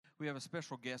We have a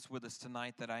special guest with us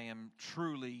tonight that I am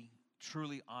truly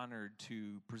honored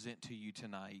to present to you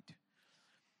tonight.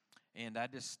 And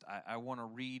I want to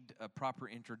read a proper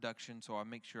introduction so I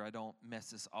make sure I don't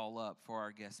mess this all up for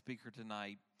our guest speaker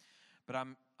tonight. But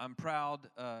I'm proud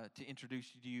to introduce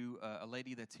to you a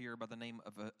lady that's here by the name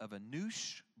of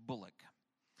Anoosh Bullock.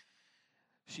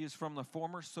 She is from the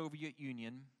former Soviet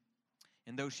Union,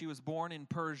 and though she was born in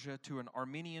Persia to an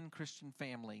Armenian Christian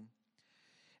family,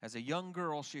 as a young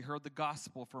girl, she heard the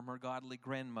gospel from her godly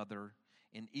grandmother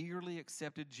and eagerly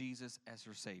accepted Jesus as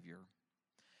her Savior.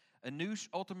 Anoosh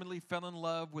ultimately fell in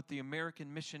love with the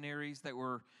American missionaries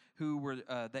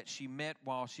that she met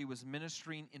while she was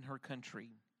ministering in her country.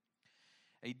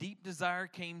 A deep desire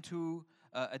came to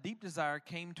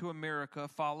America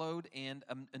followed, and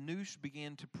Anoosh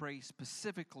began to pray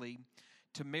specifically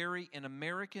to marry an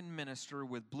American minister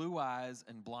with blue eyes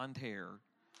and blonde hair,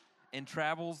 and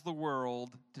travels the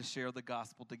world to share the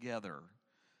gospel together.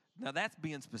 Now that's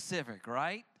being specific,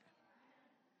 right?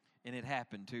 And it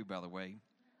happened too, by the way.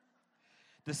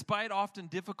 Despite often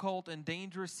difficult and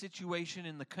dangerous situations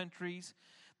in the countries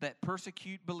that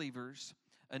persecute believers,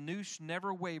 Anoosh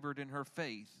never wavered in her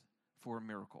faith for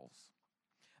miracles.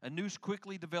 Anoosh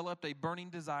quickly developed a burning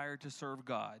desire to serve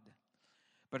God,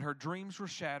 but her dreams were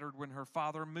shattered when her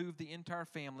father moved the entire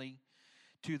family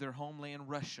to their homeland,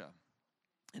 Russia,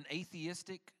 an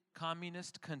atheistic,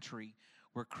 communist country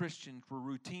where Christians were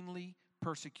routinely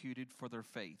persecuted for their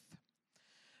faith.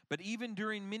 But even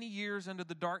during many years under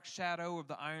the dark shadow of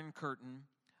the Iron Curtain,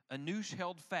 Anoosh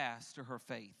held fast to her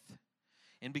faith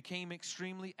and became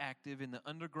extremely active in the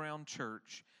underground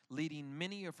church, leading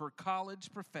many of her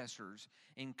college professors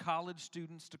and college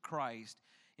students to Christ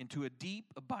into a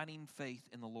deep, abiding faith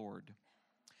in the Lord.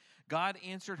 God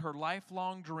answered her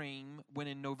lifelong dream when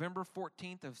in November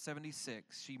 14th of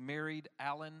 76, she married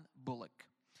Alan Bullock,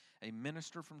 a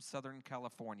minister from Southern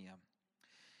California.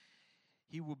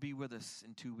 He will be with us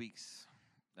in 2 weeks,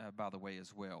 by the way,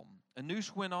 as well.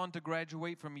 Anoosh went on to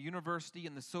graduate from a university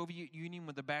in the Soviet Union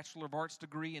with a Bachelor of Arts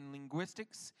degree in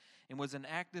linguistics and was an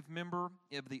active member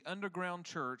of the underground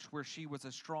church where she was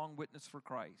a strong witness for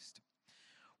Christ.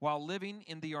 While living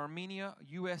in the Armenia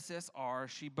USSR,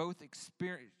 she both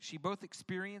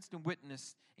experienced and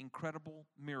witnessed incredible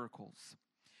miracles.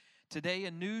 Today,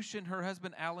 Anoosh and her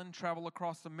husband Alan travel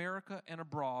across America and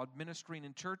abroad, ministering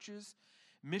in churches,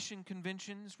 mission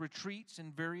conventions, retreats,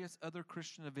 and various other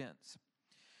Christian events.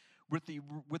 With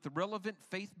the relevant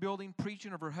faith-building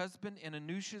preaching of her husband and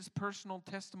Anoosh's personal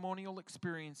testimonial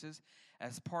experiences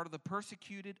as part of the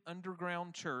persecuted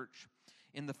underground church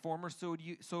in the former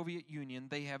Soviet Union,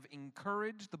 they have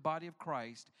encouraged the body of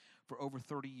Christ for over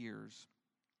 30 years.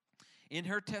 In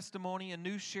her testimony,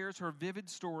 Anoosh shares her vivid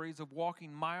stories of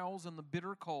walking miles in the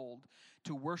bitter cold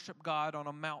to worship God on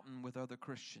a mountain with other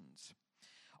Christians.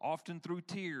 Often through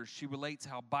tears, she relates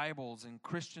how Bibles and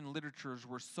Christian literatures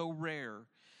were so rare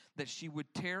that she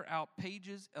would tear out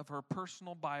pages of her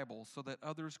personal Bible so that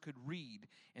others could read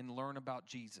and learn about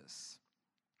Jesus.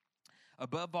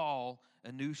 Above all,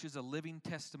 Anoosh is a living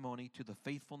testimony to the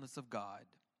faithfulness of God.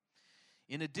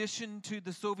 In addition to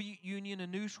the Soviet Union,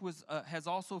 Anoosh has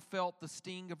also felt the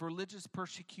sting of religious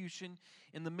persecution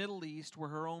in the Middle East, where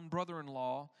her own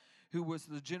brother-in-law, who was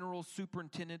the general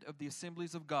superintendent of the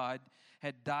Assemblies of God,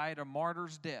 had died a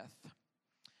martyr's death.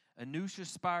 Anoosh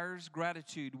aspires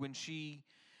gratitude when she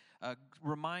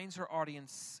reminds her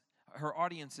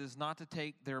audiences not to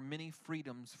take their many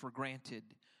freedoms for granted,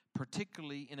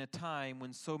 particularly in a time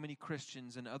when so many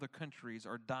Christians in other countries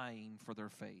are dying for their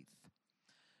faith.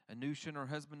 Anoosh and her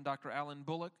husband, Dr. Alan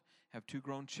Bullock, have 2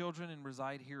 grown children and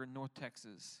reside here in North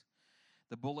Texas.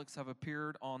 The Bullocks have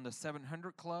appeared on the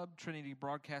 700 Club, Trinity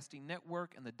Broadcasting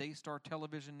Network, and the Daystar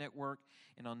Television Network,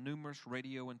 and on numerous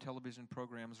radio and television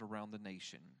programs around the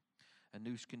nation.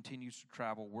 Anoosh continues to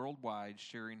travel worldwide,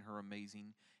 sharing her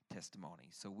amazing testimony.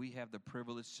 So we have the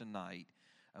privilege tonight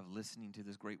of listening to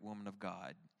this great woman of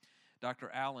God.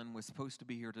 Dr. Allen was supposed to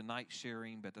be here tonight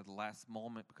sharing, but at the last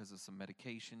moment, because of some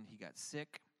medication, he got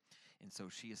sick, and so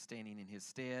she is standing in his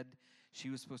stead.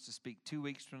 She was supposed to speak 2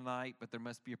 weeks from tonight, but there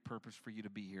must be a purpose for you to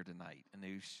be here tonight,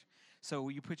 Anoosh. So will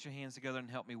you put your hands together and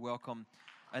help me welcome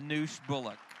Anoosh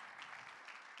Bullock? I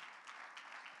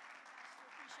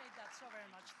appreciate that so very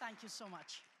much. Thank you so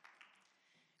much.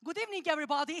 Good evening,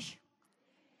 everybody.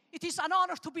 It is an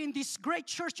honor to be in this great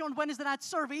church on Wednesday night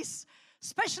service,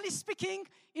 especially speaking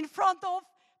in front of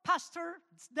Pastor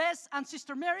Des and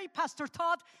Sister Mary, Pastor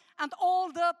Todd, and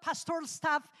all the pastoral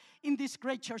staff in this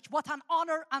great church. What an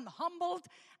honor, and humbled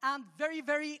and very,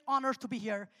 very honored to be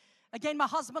here. Again, my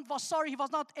husband was sorry he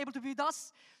was not able to be with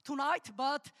us tonight,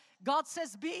 but God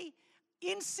says be,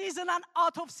 in season and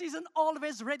out of season,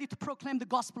 always ready to proclaim the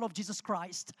gospel of Jesus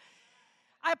Christ.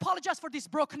 I apologize for this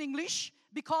broken English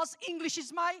because English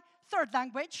is my third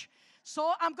language.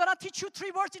 So I'm going to teach you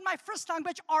 3 words in my first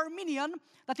language, Armenian,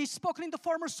 that is spoken in the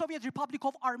former Soviet Republic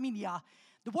of Armenia.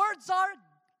 The words are,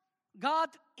 God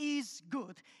is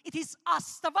good. It is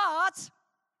Astavat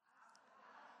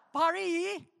Bari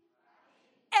E.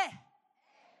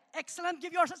 Excellent.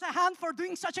 Give yourselves a hand for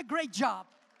doing such a great job.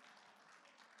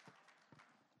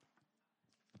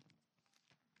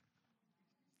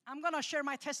 I'm going to share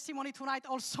my testimony tonight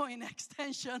also in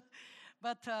extension.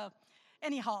 But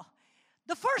anyhow,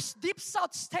 the first deep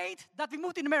south state that we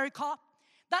moved in America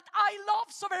that I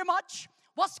love so very much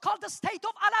was called the state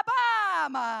of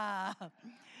Alabama.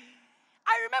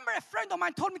 I remember a friend of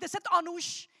mine told me, they said,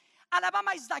 Anoosh,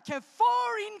 Alabama is like a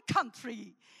foreign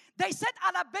country. They said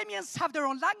Alabamians have their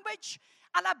own language.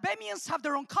 Alabamians have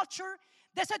their own culture.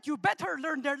 They said, you better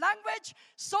learn their language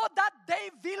so that they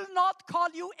will not call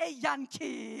you a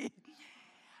Yankee.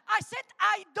 I said,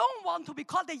 I don't want to be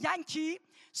called a Yankee.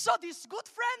 So this good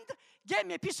friend gave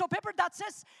me a piece of paper that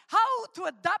says how to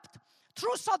adapt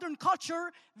through Southern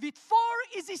culture with 4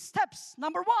 easy steps.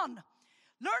 Number 1,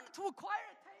 learn to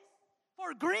acquire a taste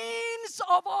for greens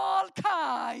of all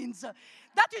kinds.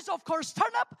 That is, of course,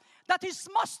 turnip, that is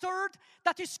mustard,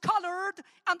 that is colored,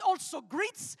 and also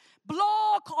grits,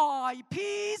 block eye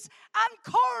peas,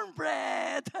 and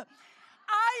cornbread.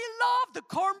 I love the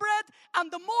cornbread,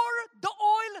 and the more the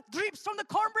oil drips from the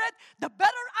cornbread, the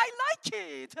better I like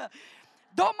it.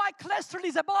 Though my cholesterol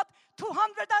is about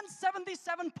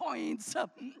 277 points.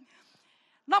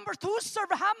 Number 2,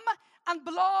 serve ham and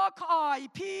block eye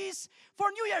peas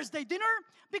for New Year's Day dinner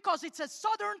because it's a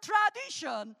Southern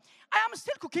tradition. I am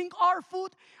still cooking our food.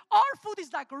 Our food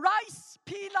is like rice,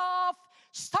 pilaf,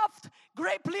 stuffed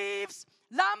grape leaves,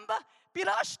 lamb,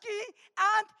 pirashki,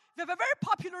 and we have a very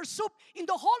popular soup in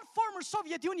the whole former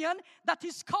Soviet Union that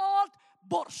is called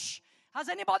borscht. Has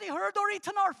anybody heard or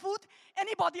eaten our food?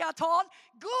 Anybody at all?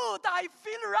 Good, I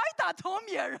feel right at home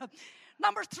here.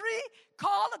 Number 3,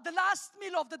 call the last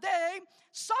meal of the day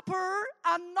supper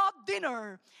and not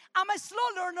dinner. I'm a slow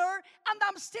learner and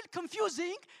I'm still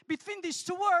confusing between these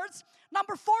 2 words.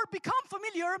 Number 4, become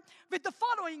familiar with the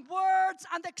following words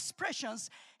and expressions.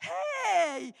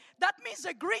 Hey, that means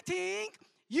a greeting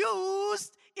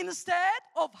used instead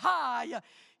of hi.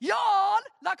 Y'all,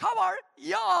 like how are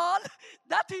y'all?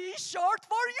 That is short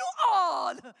for you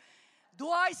all. Do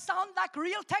I sound like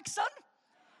real Texan?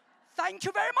 Thank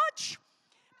you very much.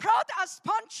 Proud as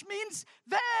punch means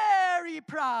very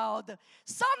proud.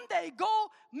 Someday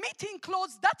go meeting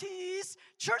clothes, that is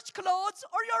church clothes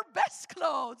or your best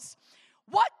clothes.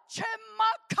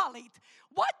 Whatchamacallit.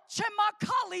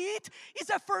 Whatchamacallit is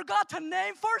a forgotten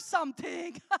name for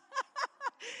something.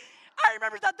 I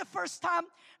remember that the first time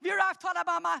we arrived to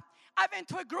Alabama, I went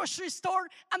to a grocery store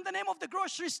and the name of the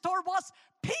grocery store was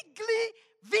Piggly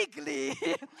Wiggly.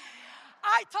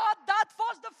 I thought that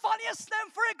was the funniest name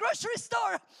for a grocery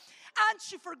store. And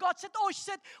she forgot, she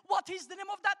said, what is the name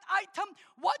of that item?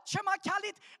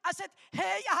 Whatchamacallit? I said,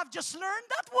 hey, I have just learned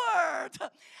that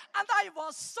word. And I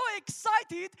was so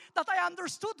excited that I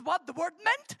understood what the word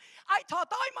meant. I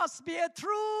thought I must be a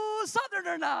true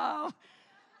Southerner now.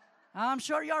 I'm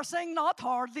sure you're saying not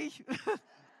hardly.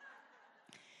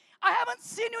 I haven't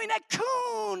seen you in a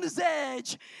coon's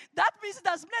age. That means it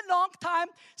has been a long time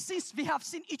since we have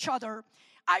seen each other.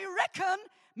 I reckon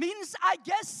means I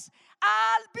guess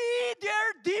I'll be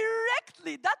there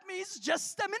directly. That means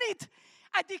just a minute.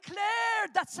 I declare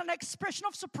that's an expression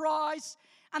of surprise.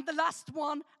 And the last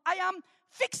one, I am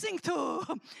fixing to.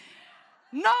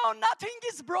 No, nothing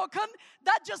is broken.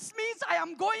 That just means I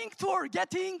am going to or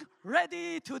getting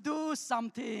ready to do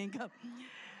something.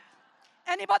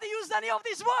 Anybody use any of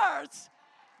these words?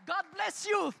 God bless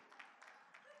you.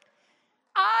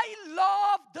 I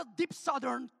love the deep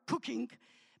Southern cooking.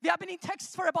 We have been in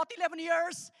Texas for about 11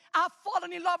 years. I've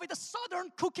fallen in love with the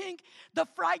Southern cooking, the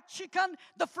fried chicken,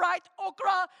 the fried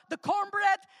okra, the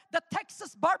cornbread, the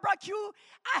Texas barbecue.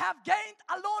 I have gained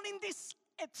alone in this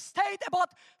state about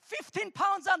 15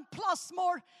 pounds and plus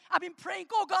more. I've been praying,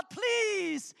 oh God,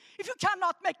 please, if you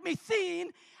cannot make me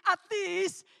thin, at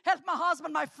least help my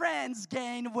husband, my friends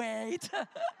gain weight.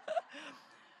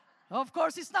 Of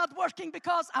course, it's not working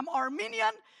because I'm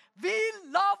Armenian. We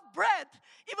love bread.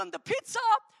 Even the pizza,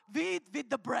 we eat with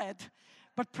the bread.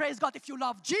 But praise God, if you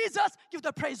love Jesus, give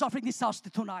the praise offering this house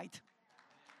tonight.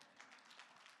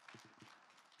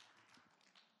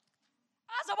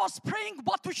 As I was praying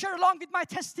what to share along with my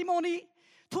testimony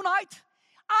tonight,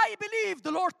 I believe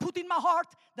the Lord put in my heart,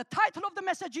 the title of the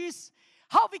message is,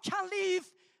 How We Can Live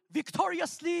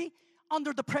Victoriously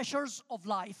under the pressures of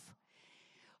life.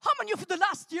 How many of you the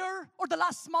last year or the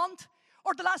last month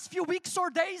or the last few weeks or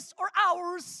days or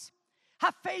hours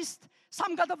have faced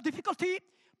some kind of difficulty,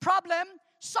 problem,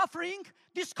 suffering,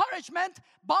 discouragement,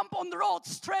 bump on the road,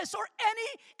 stress, or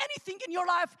anything in your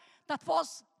life that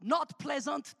was not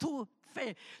pleasant to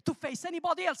face?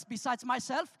 Anybody else besides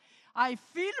myself? I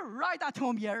feel right at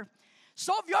home here.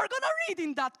 So we are going to read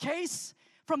in that case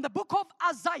from the book of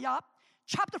Isaiah,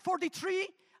 chapter 43,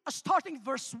 starting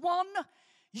verse 1.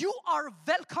 You are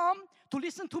welcome to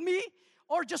listen to me,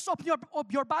 or just open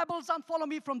your Bibles and follow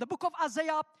me from the book of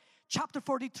Isaiah, chapter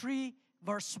 43,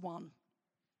 verse 1.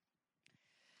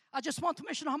 I just want to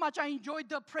mention how much I enjoyed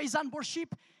the praise and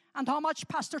worship and how much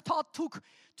Pastor Todd took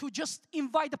to just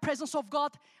invite the presence of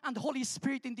God and the Holy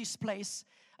Spirit in this place.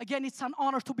 Again, it's an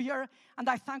honor to be here, and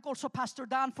I thank also Pastor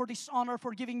Dan for this honor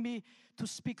for giving me to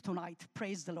speak tonight.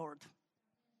 Praise the Lord.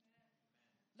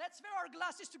 Let's wear our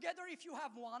glasses together if you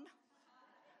have one.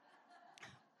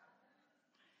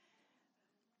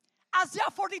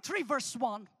 Isaiah 43 verse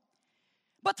 1.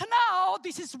 But now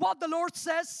this is what the Lord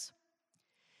says.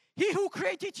 He who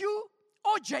created you,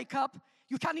 O Jacob,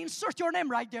 you can insert your name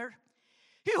right there.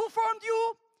 He who formed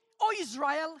you, O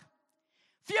Israel,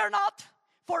 fear not,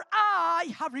 for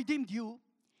I have redeemed you.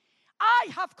 I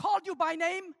have called you by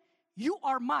name, you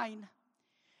are mine.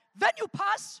 When you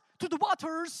pass to the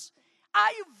waters,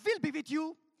 I will be with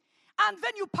you. And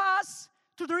when you pass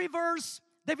to the rivers,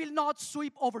 they will not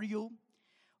sweep over you.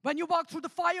 When you walk through the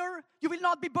fire, you will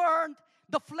not be burned.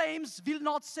 The flames will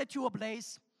not set you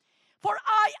ablaze. For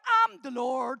I am the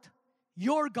Lord,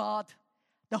 your God,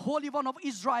 the Holy One of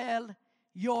Israel,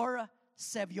 your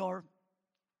Savior.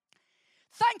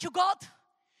 Thank you, God,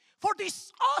 for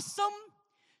this awesome,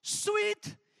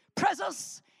 sweet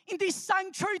presence in this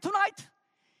sanctuary tonight.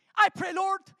 I pray,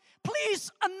 Lord,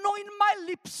 please anoint my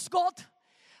lips, God.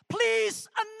 Please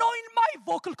anoint my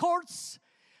vocal cords.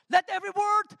 Let every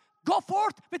word go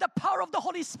forth with the power of the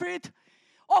Holy Spirit.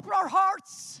 Open our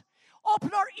hearts,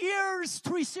 open our ears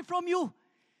to receive from you.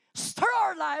 Stir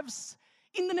our lives.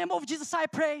 In the name of Jesus, I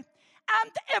pray.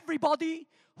 And everybody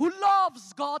who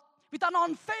loves God with an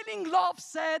unfailing love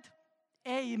said,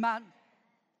 Amen.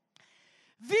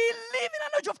 We live in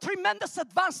an age of tremendous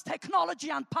advanced technology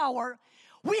and power.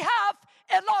 We have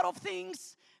a lot of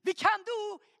things. We can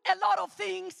do a lot of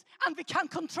things, and we can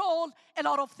control a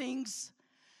lot of things.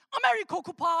 America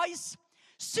occupies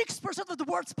 6% of the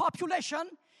world's population,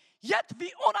 yet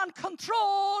we own and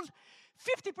control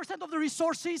 50% of the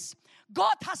resources.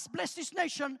 God has blessed this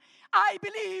nation. I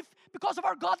believe because of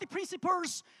our godly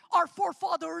principles, our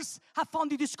forefathers have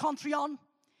founded this country on.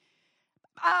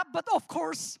 But of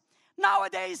course,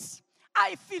 nowadays,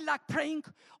 I feel like praying,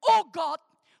 oh God,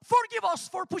 forgive us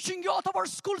for pushing you out of our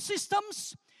school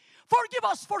systems. Forgive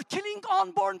us for killing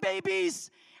unborn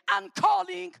babies and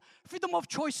calling freedom of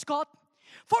choice, God.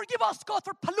 Forgive us, God,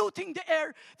 for polluting the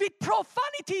air with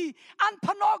profanity and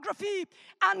pornography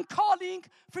and calling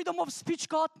freedom of speech,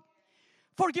 God.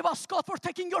 Forgive us, God, for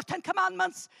taking your 10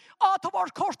 commandments out of our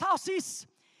courthouses.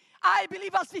 I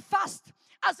believe as we fast,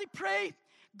 as we pray,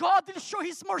 God will show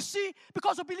His mercy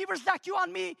because of believers like you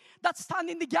and me that stand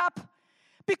in the gap.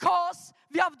 Because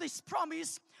we have this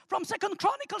promise from 2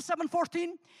 Chronicles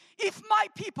 7:14. If my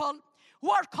people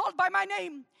who are called by my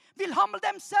name will humble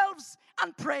themselves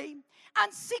and pray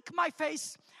and seek my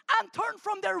face and turn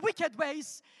from their wicked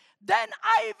ways, then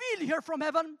I will hear from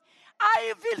heaven.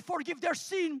 I will forgive their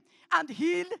sin and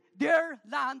heal their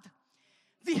land.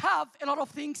 We have a lot of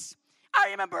things.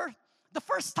 I remember the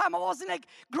first time I was in a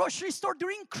grocery store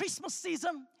during Christmas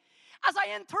season. As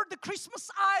I entered the Christmas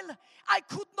aisle, I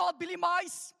could not believe my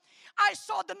eyes. I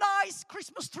saw the nice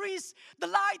Christmas trees, the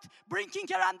light blinking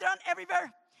here and there and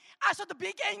everywhere. I saw the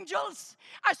big angels.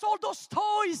 I saw those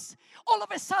toys. All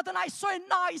of a sudden, I saw a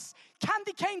nice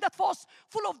candy cane that was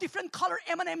full of different color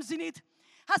M&Ms in it.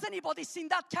 Has anybody seen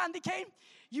that candy cane?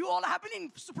 You all have been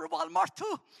in Super Walmart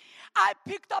too. I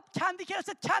picked up candy cane. I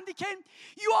said, candy cane,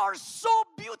 you are so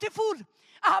beautiful.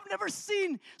 I have never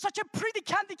seen such a pretty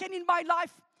candy cane in my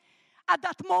life. At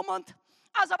that moment,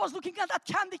 as I was looking at that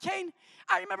candy cane,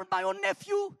 I remembered my own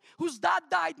nephew whose dad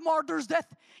died martyr's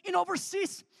death in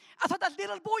overseas. I thought that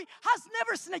little boy has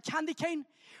never seen a candy cane.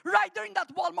 Right there in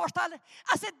that Walmart aisle,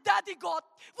 I said, Daddy God,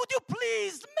 would you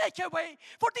please make a way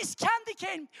for this candy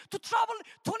cane to travel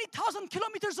 20,000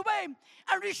 kilometers away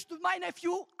and reach to my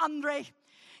nephew, Andre?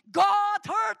 God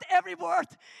heard every word.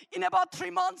 In about 3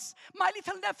 months, my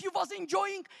little nephew was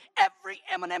enjoying every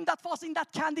M&M that was in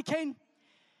that candy cane.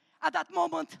 At that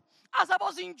moment, As I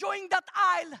was enjoying that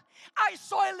aisle, I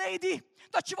saw a lady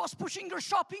that she was pushing her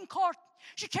shopping cart.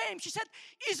 She came, she said,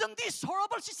 "Isn't this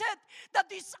horrible?" She said that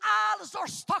these aisles are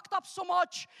stocked up so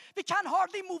much, we can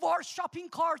hardly move our shopping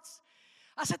carts.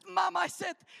 I said, "Mom," I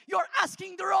said, "you're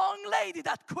asking the wrong lady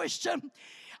that question."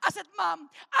 I said, "Mom,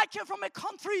 I came from a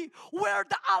country where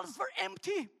the aisles were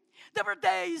empty. There were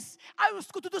days I used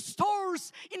to go to the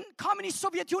stores in communist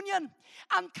Soviet Union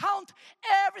and count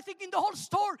everything in the whole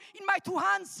store in my two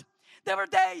hands. There were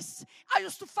days I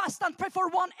used to fast and pray for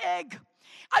one egg.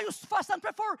 I used to fast and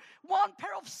pray for one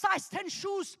pair of size 10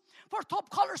 shoes, for top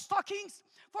color stockings,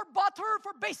 for butter,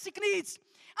 for basic needs.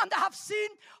 And I have seen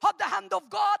how the hand of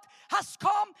God has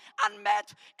come and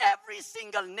met every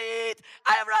single need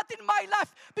I ever had in my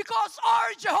life, because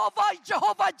our Jehovah is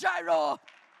Jehovah Jireh.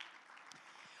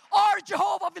 Our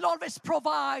Jehovah will always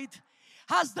provide.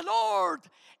 Has the Lord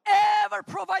ever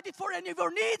provided for any of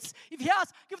your needs? If He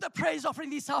has, give the praise offering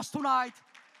in this house tonight.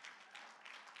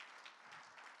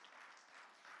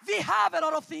 We have a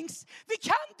lot of things. We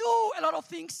can do a lot of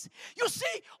things. You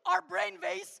see, our brain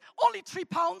weighs only 3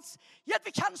 pounds, yet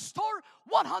we can store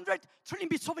 100 trillion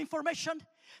bits of information.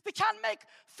 We can make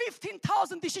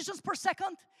 15,000 decisions per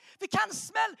second. We can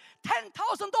smell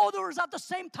 10,000 odors at the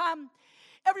same time.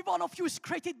 Every one of you is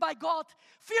created by God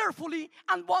fearfully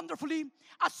and wonderfully,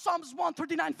 as Psalms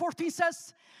 139:14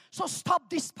 says. So stop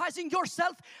despising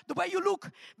yourself the way you look,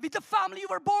 with the family you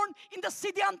were born, in the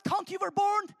city and county you were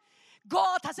born.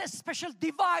 God has a special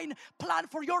divine plan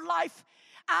for your life.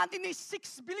 And in His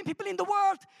 6 billion people in the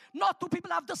world, not 2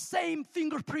 people have the same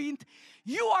fingerprint.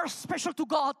 You are special to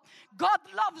God. God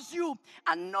loves you,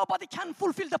 and nobody can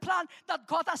fulfill the plan that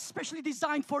God has specially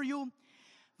designed for you.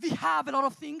 We have a lot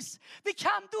of things. We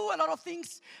can do a lot of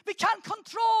things. We can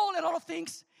control a lot of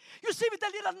things. You see, with a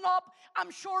little knob,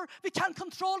 I'm sure we can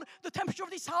control the temperature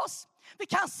of this house. We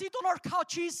can sit on our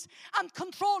couches and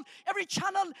control every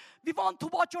channel we want to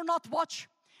watch or not watch.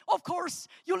 Of course,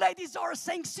 you ladies are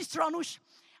saying, "Sister Anoosh,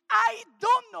 I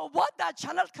don't know what that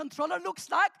channel controller looks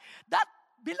like. That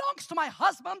belongs to my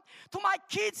husband, to my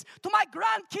kids, to my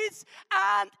grandkids,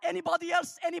 and anybody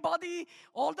else, anybody."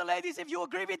 All the ladies, if you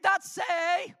agree with that,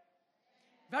 say.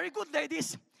 Very good,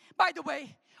 ladies. By the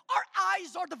way, our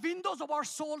eyes are the windows of our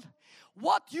soul.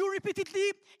 What you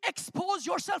repeatedly expose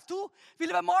yourself to will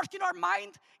leave a mark in our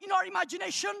mind, in our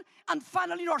imagination, and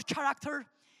finally in our character.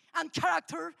 And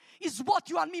character is what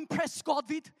you and me impress God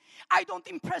with. I don't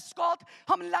impress God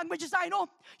how many languages I know.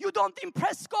 You don't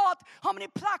impress God how many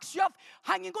plaques you have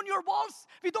hanging on your walls.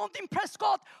 We don't impress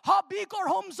God how big our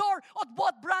homes are or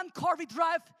what brand car we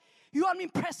drive. You and me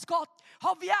impress God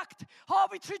how we act, how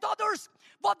we treat others,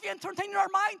 what we entertain in our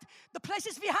mind, the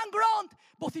places we hang around,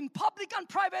 both in public and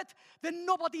private, when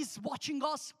nobody is watching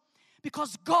us.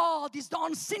 Because God is the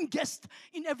unseen guest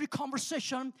in every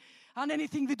conversation and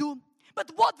anything we do. But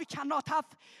what we cannot have,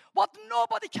 what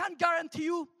nobody can guarantee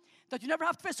you, that you never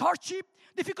have to face hardship,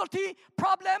 difficulty,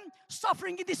 problem,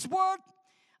 suffering in this world.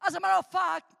 As a matter of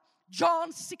fact,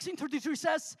 John 16:33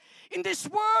 says, "In this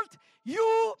world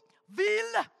you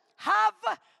will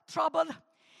have trouble."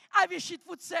 I wish it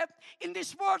would say, "In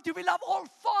this world you will have all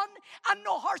fun and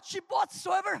no hardship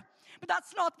whatsoever." But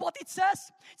that's not what it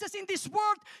says. It says, "In this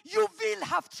world you will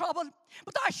have trouble."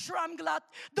 But I sure am glad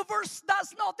the verse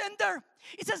does not end there.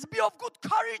 It says, "Be of good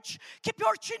courage, keep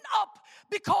your chin up,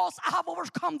 because I have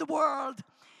overcome the world."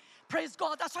 Praise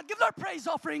God. That's what, give our praise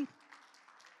offering.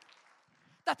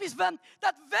 That means when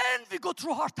we go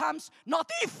through hard times, not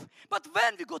if, but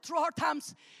when we go through hard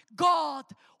times, God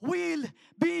will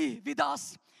be with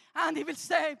us. And He will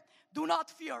say, "Do not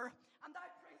fear." And I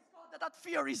praise God that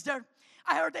fear is there.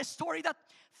 I heard a story that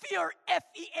fear,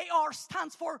 F-E-A-R,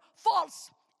 stands for false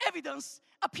evidence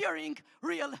appearing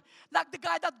real. Like the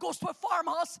guy that goes to a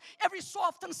farmhouse, every so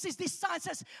often sees this sign,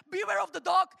 says, "Beware of the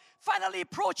dog." Finally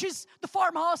approaches the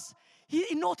farmhouse.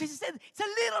 He notices that it's a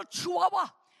little chihuahua.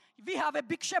 We have a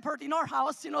big shepherd in our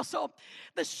house, so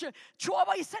the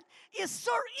chihuahua, he said,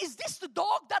 "Sir, is this the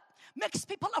dog that makes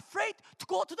people afraid to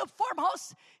go to the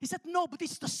farmhouse?" He said, "No, but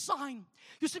it's the sign."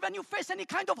 You see, when you face any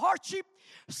kind of hardship,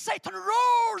 Satan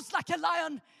roars like a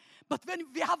lion. But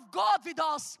when we have God with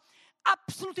us,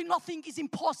 absolutely nothing is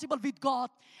impossible with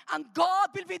God. And God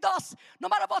will be with us no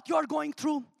matter what you are going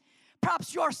through.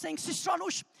 Perhaps you are saying, "Sister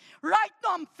Anoosh, right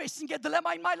now I'm facing a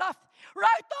dilemma in my life.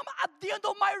 Right now I'm at the end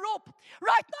of my rope.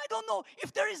 Right now I don't know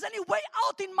if there is any way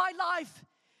out in my life."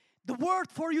 The word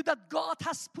for you that God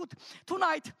has put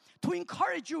tonight to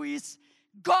encourage you is,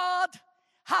 God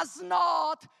has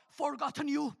not forgotten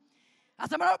you.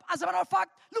 As a matter of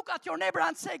fact, look at your neighbor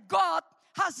and say, "God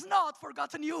has not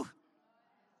forgotten you."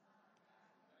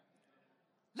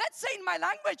 Let's say in my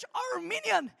language,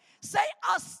 Armenian. Say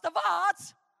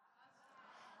Astvat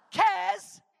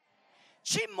Kez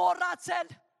Chimoratzel.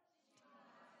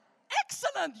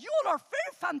 Excellent. You all are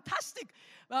very fantastic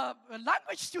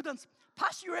language students.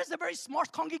 Past year is a very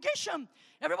smart congregation.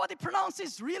 Everybody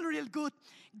pronounces real good.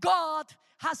 God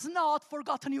has not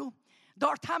forgotten you. There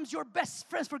are times your best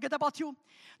friends forget about you.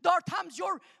 There are times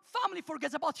your family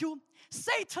forgets about you.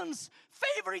 Satan's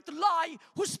favorite lie,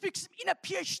 who speaks in a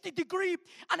PhD degree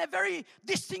and a very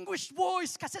distinguished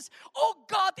voice, says, oh,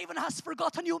 God even has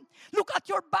forgotten you. Look at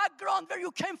your background, where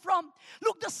you came from.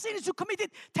 Look, the sins you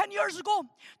committed 10 years ago.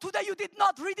 Today you did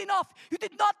not read enough. You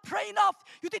did not pray enough.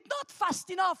 You did not fast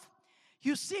enough.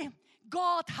 You see,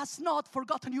 God has not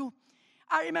forgotten you.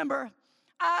 I remember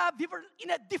we were in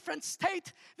a different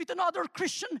state with another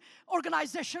Christian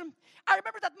organization. I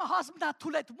remember that my husband had to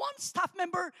let one staff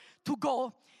member to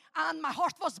go. And my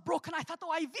heart was broken. I thought,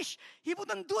 oh, I wish he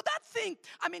wouldn't do that thing.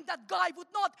 I mean, that guy would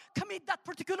not commit that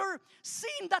particular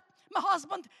sin that my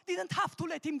husband didn't have to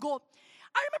let him go.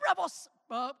 I remember I was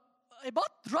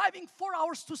about driving 4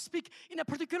 hours to speak in a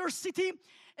particular city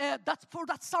for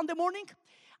that Sunday morning.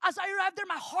 As I arrived there,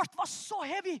 my heart was so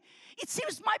heavy. It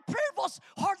seems my prayer was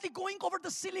hardly going over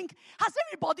the ceiling. Has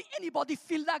anybody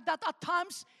feel like that at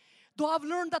times? Though I've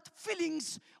learned that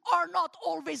feelings are not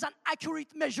always an accurate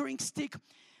measuring stick.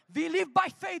 We live by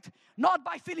faith, not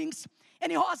by feelings.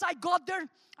 Anyhow, as I got there,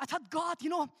 I thought, God,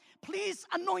 please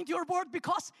anoint your word,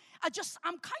 because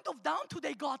I'm kind of down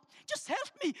today, God. Just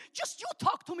help me. Just you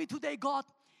talk to me today, God.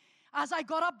 As I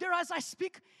got up there, as I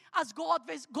speak, as God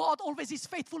always is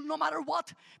faithful no matter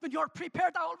what. When you are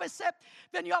prepared, I always say,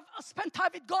 when you have spent time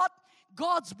with God,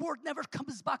 God's word never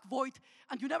comes back void.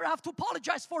 And you never have to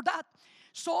apologize for that.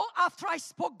 So after I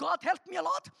spoke, God helped me a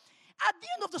lot. At the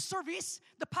end of the service,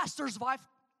 the pastor's wife,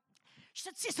 she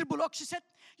said, Sister Bullock, she said,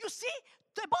 you see,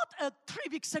 about 3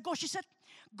 weeks ago, she said,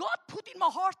 God put in my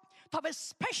heart to have a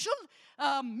special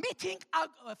meeting,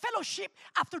 fellowship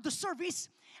after the service.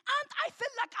 And I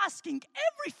felt like asking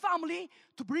every family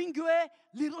to bring you a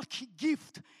little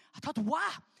gift. I thought, wow.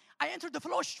 I entered the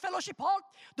fellowship hall.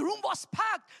 The room was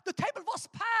packed. The table was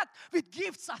packed with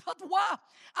gifts. I thought, wow,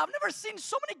 I've never seen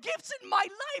so many gifts in my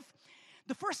life.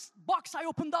 The first box I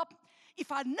opened up,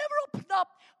 if I never opened up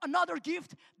another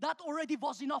gift, that already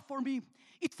was enough for me.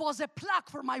 It was a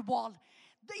plaque for my wall.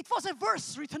 It was a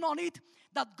verse written on it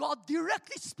that God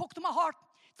directly spoke to my heart.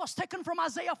 It was taken from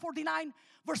Isaiah 49,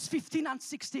 verse 15 and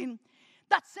 16.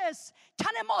 That says,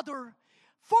 can a mother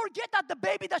forget that the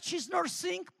baby that she's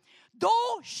nursing?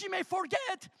 Though she may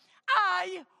forget,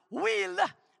 I will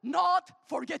not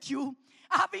forget you.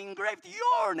 I have engraved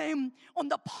your name on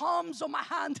the palms of my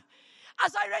hand.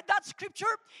 As I read that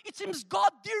scripture, it seems God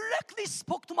directly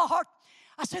spoke to my heart.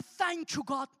 I said, thank you,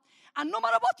 God. And no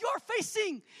matter what you are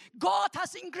facing, God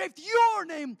has engraved your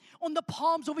name on the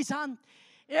palms of his hand.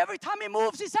 Every time he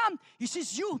moves his hand, he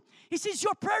sees you. He sees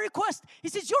your prayer request. He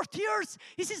sees your tears.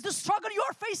 He sees the struggle you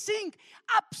are facing.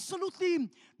 Absolutely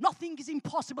nothing is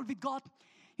impossible with God.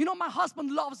 My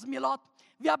husband loves me a lot.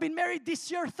 We have been married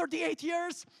this year, 38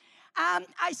 years. And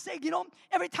I say,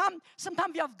 every time,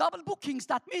 sometimes we have double bookings.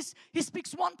 That means he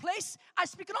speaks one place, I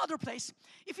speak another place.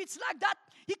 If it's like that,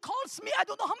 he calls me, I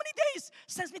don't know how many days,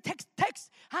 sends me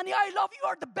text, honey, I love you, you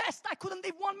are the best. I couldn't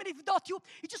live 1 minute without you.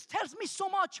 He just tells me so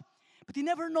much. But he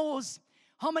never knows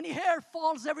how many hair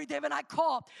falls every day when I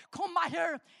comb my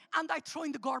hair and I throw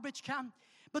in the garbage can.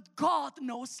 But God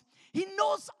knows. He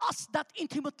knows us that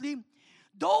intimately.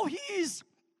 Though he is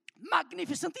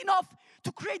magnificent enough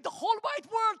to create the whole wide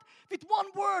world with one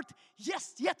word,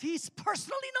 yes, yet he is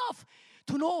personal enough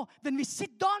to know when we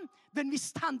sit down, when we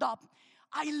stand up.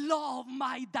 I love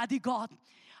my daddy God.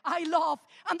 I love,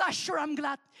 and I'm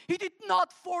glad he did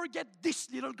not forget this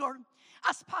little girl.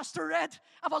 As Pastor read,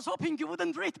 I was hoping you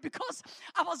wouldn't read because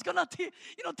I was going to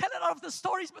tell a lot of the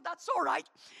stories, but that's all right.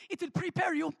 It will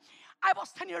prepare you. I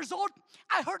was 10 years old.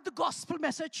 I heard the gospel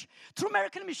message through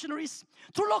American missionaries,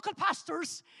 through local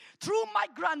pastors, through my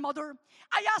grandmother.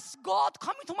 I asked God,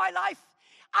 come into my life.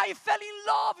 I fell in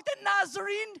love with a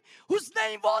Nazarene whose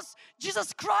name was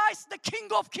Jesus Christ, the King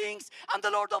of Kings and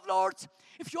the Lord of Lords.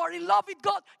 If you are in love with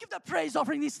God, give the praise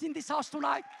offering in this house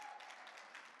tonight.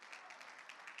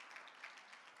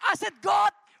 I said,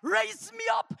 God, raise me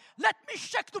up. Let me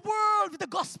shake the world with the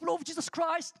gospel of Jesus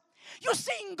Christ. You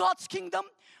see, in God's kingdom,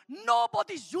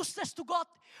 nobody's useless to God.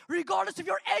 Regardless of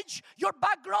your age, your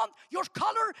background, your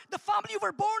color, the family you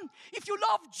were born. If you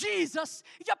love Jesus,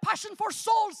 if you have passion for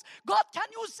souls, God can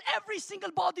use every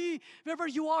single body wherever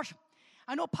you are.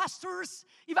 I know pastors,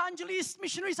 evangelists,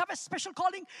 missionaries have a special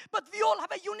calling, but we all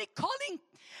have a unique calling.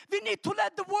 We need to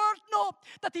let the world know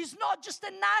that He's not just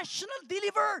a national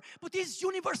deliverer, but He's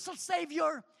universal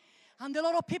Savior. And a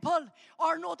lot of people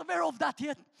are not aware of that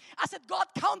yet. I said, God,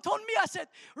 count on me. I said,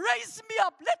 raise me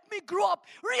up. Let me grow up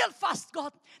real fast,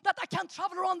 God, that I can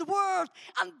travel around the world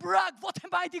and brag what a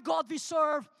mighty God we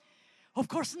serve. Of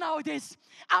course, nowadays,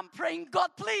 I'm praying, God,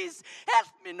 please help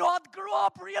me not grow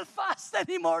up real fast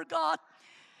anymore, God.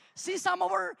 Since I'm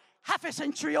over half a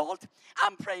century old,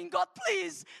 I'm praying, God,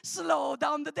 please slow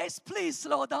down the days. Please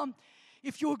slow down.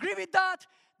 If you agree with that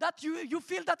you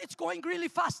feel that it's going really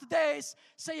fast days,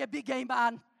 say a big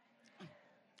amen.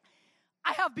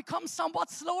 I have become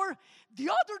somewhat slower. The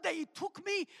other day, it took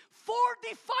me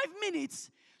 45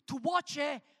 minutes to watch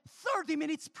a 30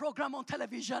 minutes program on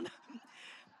television.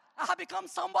 I have become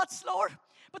somewhat slower.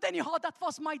 But anyhow, that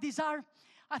was my desire.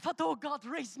 I thought, oh, God,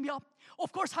 raise me up.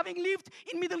 Of course, having lived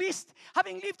in Middle East,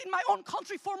 having lived in my own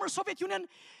country, former Soviet Union,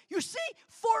 you see,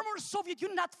 former Soviet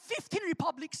Union had 15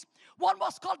 republics. One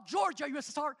was called Georgia,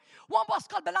 USSR. One was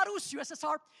called Belarus,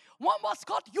 USSR. One was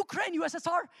called Ukraine,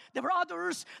 USSR. There were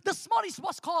others. The smallest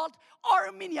was called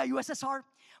Armenia, USSR.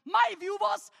 My view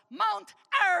was Mount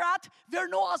Ararat, where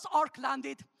Noah's Ark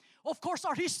landed. Of course,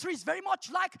 our history is very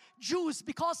much like Jews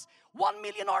because 1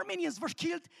 million Armenians were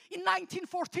killed in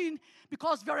 1914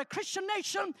 because we are a Christian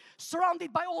nation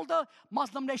surrounded by all the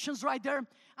Muslim nations right there.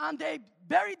 And they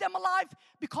buried them alive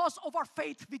because of our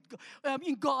faith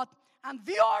in God. And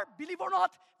we are, believe it or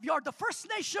not, we are the first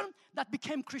nation that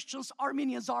became Christians.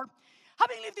 Armenians are.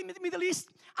 Having lived in the Middle East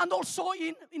and also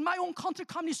in my own country,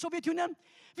 Communist Soviet Union,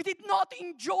 we did not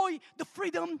enjoy the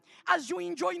freedom as you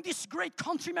enjoy in this great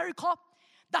country, America.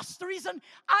 That's the reason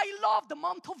I love the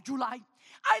month of July.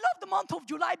 I love the month of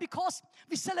July because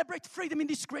we celebrate freedom in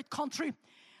this great country.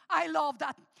 I love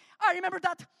that. I remember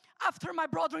that after my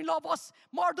brother-in-law was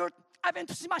murdered, I went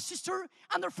to see my sister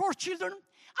and her 4 children.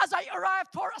 As I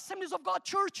arrived to our Assemblies of God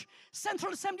Church,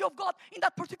 Central Assembly of God, in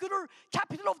that particular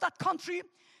capital of that country,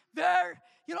 where,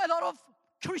 a lot of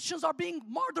Christians are being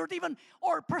murdered even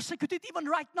or persecuted even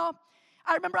right now.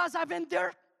 I remember as I went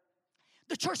there,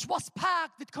 the church was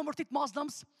packed with converted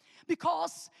Muslims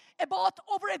because about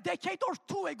over a decade or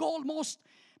 2 ago almost,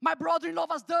 my brother-in-law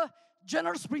was the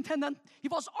general superintendent. He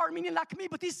was Armenian like me,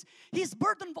 but his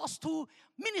burden was to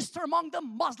minister among the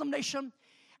Muslim nation.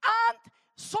 And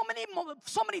so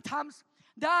many times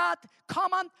that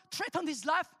come and threatened his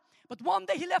life. But one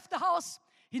day he left the house.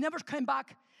 He never came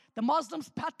back. The Muslims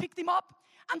picked him up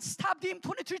and stabbed him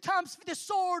 23 times with a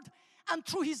sword and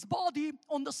threw his body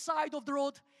on the side of the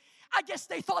road. I guess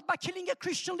they thought by killing a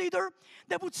Christian leader,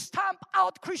 they would stamp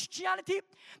out Christianity.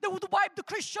 They would wipe the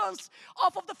Christians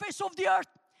off of the face of the earth.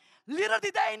 Little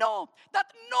did they know that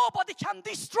nobody can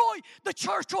destroy the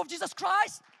church of Jesus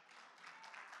Christ.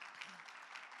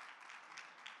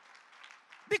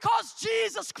 Because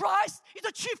Jesus Christ is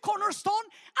the chief cornerstone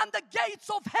and the gates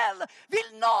of hell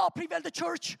will not prevail the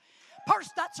church.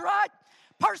 That's right.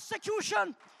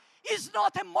 Persecution is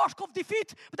not a mark of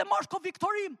defeat, but a mark of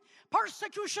victory.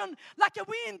 Persecution, like a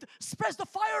wind, spreads the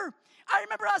fire. I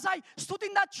remember as I stood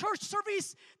in that church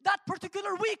service that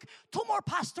particular week, 2 more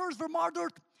pastors were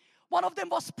murdered. One of them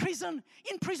was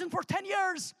in prison for 10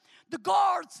 years. The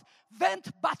guards went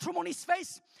bathroom on his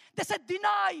face. They said,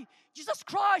 deny Jesus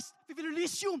Christ, we will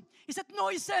release you. He said, no,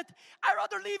 he said, I'd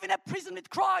rather live in a prison with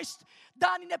Christ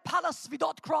than in a palace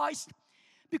without Christ.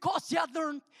 Because he had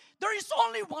learned there is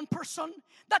only one person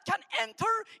that can enter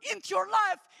into your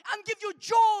life and give you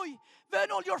joy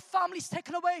when all your family is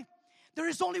taken away. There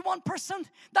is only one person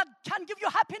that can give you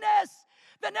happiness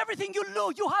when everything you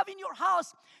have in your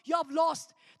house you have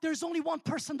lost. There is only one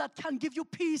person that can give you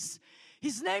peace.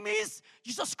 His name is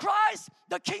Jesus Christ,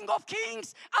 the King of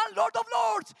Kings and Lord of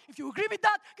Lords. If you agree with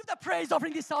that, give the praise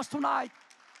offering this house tonight.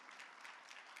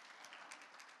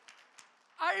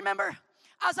 I remember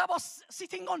as I was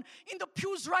sitting in the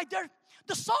pews right there,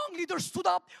 the song leader stood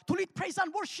up to lead praise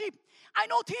and worship. I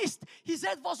noticed his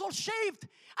head was all shaved.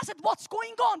 I said, what's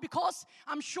going on? Because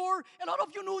I'm sure a lot of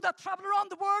you know that travel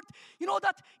around the world, you know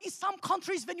that in some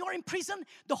countries when you're in prison,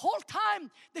 the whole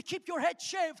time they keep your head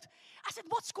shaved. I said,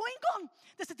 what's going on?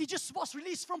 They said he just was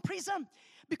released from prison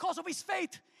because of his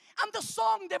faith. And the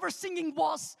song they were singing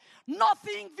was,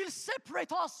 nothing will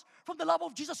separate us from the love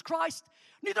of Jesus Christ.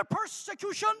 Neither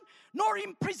persecution nor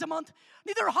imprisonment,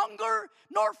 neither hunger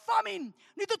nor famine,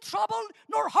 neither trouble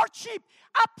nor hardship.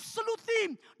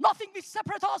 Absolutely nothing will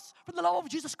separate us from the love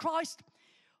of Jesus Christ.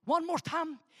 One more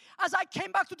time, as I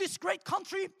came back to this great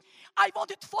country, I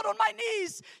wanted to fall on my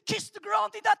knees, kiss the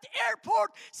ground in that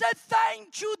airport, said,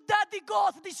 thank you, Daddy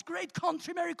God, for this great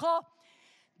country, America.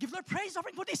 Give Lord praise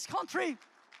offering for this country.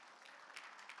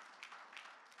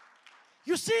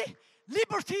 You see,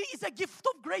 liberty is a gift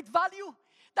of great value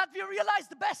that we realize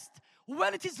the best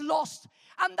when it is lost.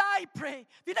 And I pray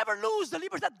we never lose the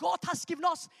liberty that God has given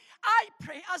us. I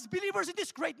pray as believers in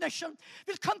this great nation,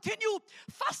 we'll continue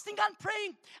fasting and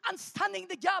praying and standing in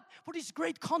the gap for this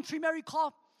great country,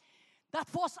 America. That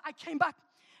was, I came back,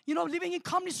 living in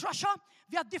communist Russia,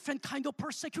 we had different kind of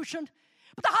persecution.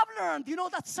 But I have learned,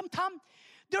 that sometimes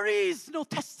there is no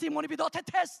testimony without a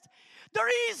test. There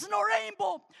is no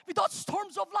rainbow without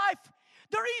storms of life.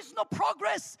 There is no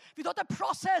progress without a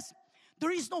process.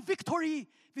 There is no victory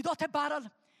without a battle.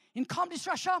 In communist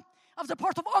Russia, I was a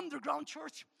part of underground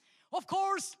church. Of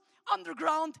course,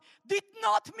 underground did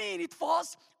not mean it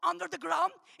was under the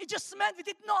ground. It just meant we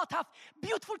did not have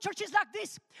beautiful churches like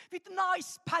this with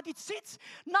nice padded seats,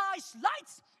 nice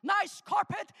lights, nice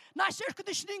carpet, nice air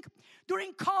conditioning.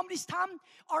 During communist time,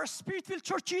 our spirit-filled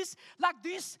churches like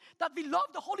this, that we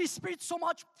love the Holy Spirit so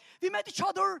much, we met each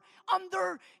other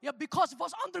because it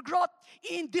was underground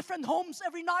in different homes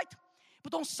every night.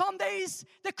 But on Sundays,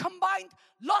 they combined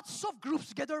lots of groups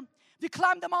together. We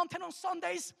climbed the mountain on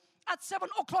Sundays at 7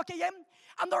 o'clock a.m.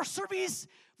 and our service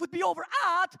would be over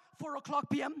at 4 o'clock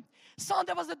p.m.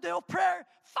 Sunday was the day of prayer,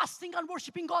 fasting and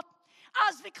worshiping God.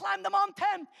 As we climbed the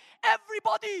mountain,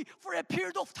 everybody for a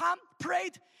period of time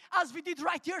prayed as we did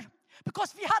right here.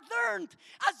 Because we had learned,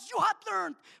 as you had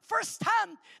learned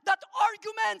firsthand, that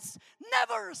arguments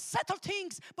never settle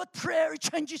things, but prayer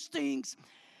changes things.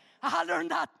 I had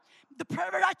learned that. The prayer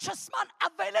of a righteous man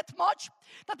availeth much.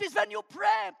 That is, when you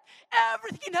pray,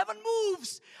 everything in heaven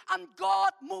moves, and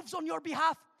God moves on your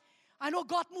behalf. I know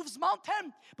God moves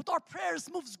mountains, but our prayers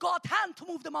moves God's hand to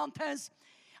move the mountains.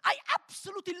 I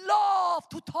absolutely love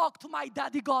to talk to my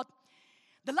daddy God.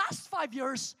 The last 5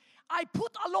 years, I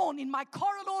put alone, in my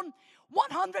car alone,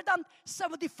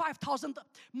 175,000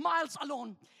 miles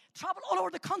alone. Travel all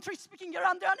over the country, speaking here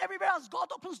and there and everywhere as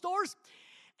God opens doors.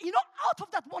 Out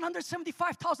of that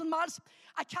 175,000 miles,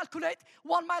 I calculate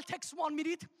 1 mile takes 1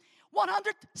 minute.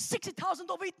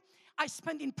 160,000 of it I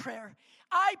spend in prayer.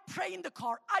 I pray in the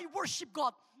car. I worship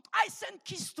God. I send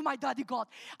kisses to my daddy God.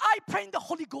 I pray in the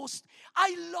Holy Ghost.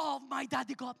 I love my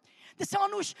daddy God. They say,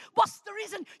 Anoosh, what's the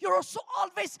reason you're also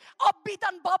always upbeat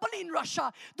and bubbly in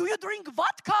Russia? Do you drink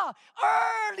vodka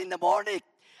early in the morning?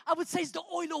 I would say it's the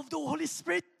oil of the Holy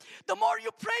Spirit. The more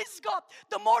you praise God,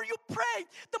 the more you pray,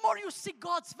 the more you seek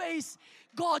God's face,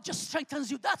 God just strengthens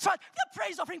you. That's right. The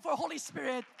praise offering for Holy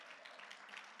Spirit.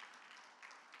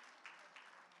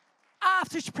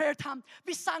 After each prayer time,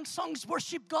 we sang songs,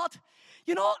 worship God.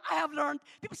 I have learned,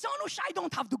 people say, Anoosh, I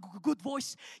don't have the good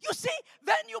voice. You see,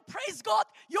 when you praise God,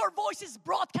 your voice is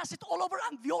broadcasted all over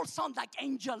and we all sound like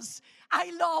angels.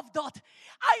 I love that.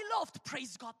 I love to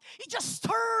praise God. It just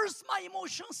stirs my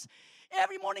emotions.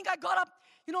 Every morning I got up,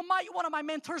 one of my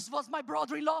mentors was my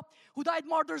brother-in-law who died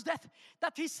martyr's death.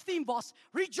 That his theme was,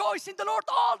 rejoice in the Lord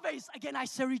always. Again, I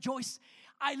say rejoice.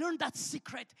 I learned that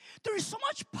secret. There is so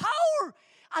much power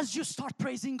as you start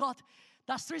praising God.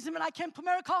 That's the reason when I came to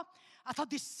America, I thought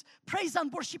this praise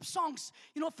and worship songs,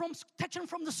 taken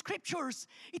from the scriptures,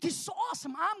 it is so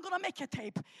awesome. I'm going to make a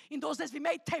tape. In those days, we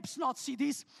made tapes, not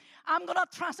CDs. I'm going to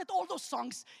translate all those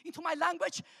songs into my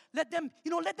language. Let them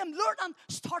learn and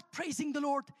start praising the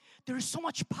Lord. There is so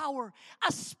much power,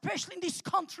 especially in this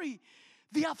country.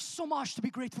 We have so much to be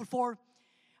grateful for.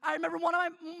 I remember one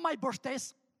of my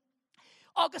birthdays,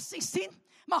 August 16th.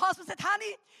 My husband said,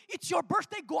 honey, it's your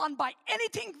birthday. Go and buy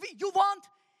anything you want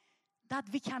that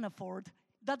we can afford.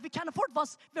 That we can afford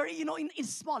was very, in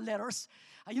small letters.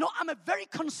 I'm a very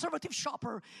conservative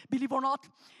shopper, believe it or not.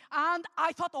 And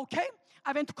I thought, okay,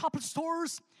 I went to a couple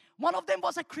stores. One of them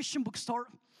was a Christian bookstore.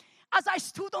 As I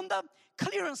stood on the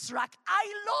clearance rack,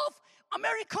 I love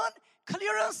American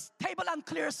clearance table and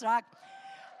clearance rack.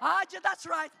 That's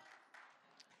right.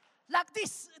 Like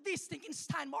this thing in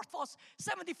Steinmart was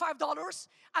 $75.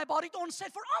 I bought it on sale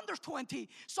for under $20.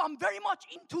 So I'm very much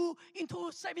into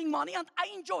saving money and I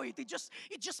enjoy it. It just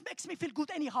makes me feel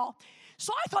good anyhow.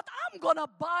 So I thought I'm gonna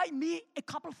buy me a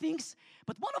couple things.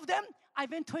 But one of them, I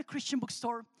went to a Christian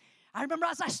bookstore. I remember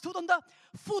as I stood on the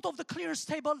foot of the clearance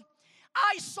table,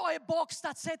 I saw a box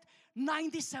that said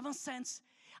 97 cents.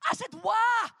 I said,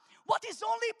 wow, what is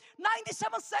only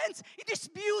 97 cents in this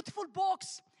beautiful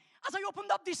box? As I opened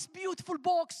up this beautiful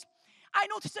box, I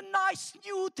noticed a nice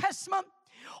New Testament,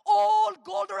 all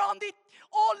gold around it,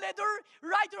 all leather,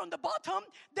 right there on the bottom.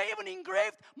 They even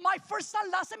engraved my first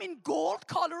and last name in gold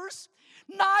colors.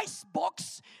 Nice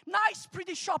box, nice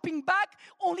pretty shopping bag,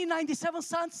 only 97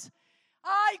 cents.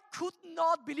 I could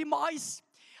not believe my eyes.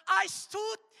 I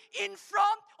stood in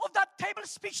front of that table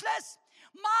speechless.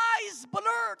 My eyes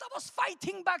blurred. I was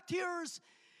fighting back tears.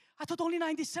 I thought only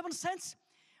 97 cents.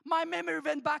 My memory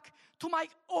went back to my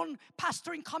own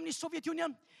pastor in communist Soviet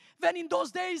Union, when in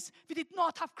those days we did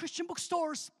not have Christian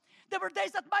bookstores. There were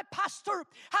days that my pastor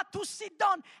had to sit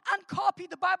down and copy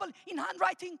the Bible in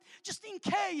handwriting just in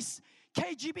case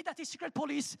KGB, that is secret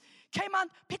police, came and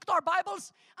picked our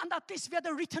Bibles, and at least we had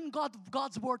a written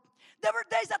God's word. There were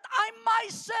days that I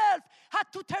myself had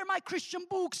to tear my Christian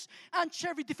books and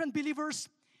share with different believers.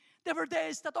 There were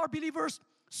days that our believers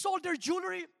sold their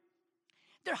jewelry,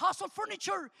 their household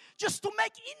furniture, just to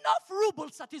make enough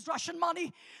rubles, that is Russian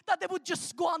money, that they would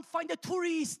just go and find a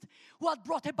tourist who had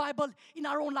brought a Bible in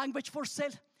our own language for sale.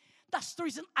 That's the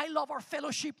reason I love our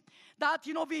fellowship. That,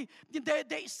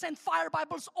 they send fire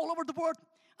Bibles all over the world.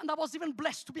 And I was even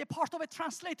blessed to be a part of a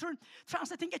translator,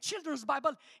 translating a children's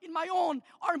Bible in my own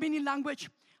Armenian language.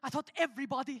 I thought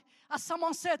everybody, as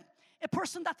someone said, a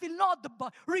person that will not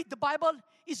read the Bible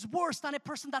is worse than a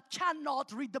person that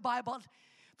cannot read the Bible.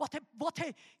 What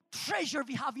a treasure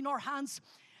we have in our hands.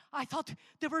 I thought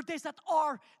there were days that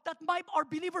our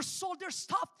believers sold their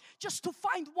stuff just to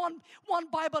find one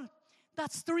Bible.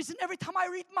 That's the reason every time I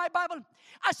read my Bible,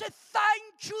 I said,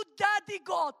 thank you, Daddy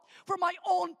God, for my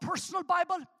own personal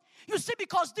Bible. You see,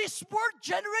 because this word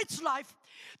generates life.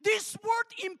 This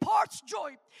word imparts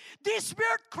joy. This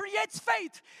word creates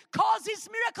faith, causes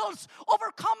miracles,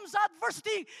 overcomes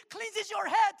adversity, cleanses your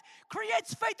head,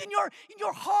 creates faith in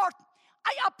your heart.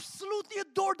 I absolutely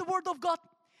adore the word of God.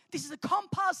 This is a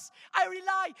compass I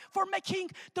rely for making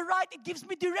the right. It gives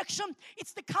me direction.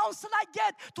 It's the counsel I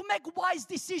get to make wise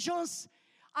decisions.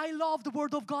 I love the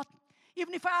word of God.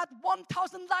 Even if I had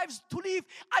 1,000 lives to live,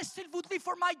 I still would live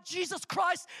for my Jesus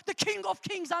Christ, the King of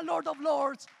Kings and Lord of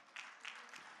Lords.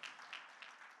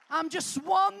 I'm just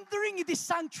wondering in this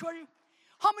sanctuary,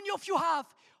 how many of you have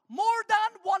more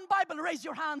than one Bible? Raise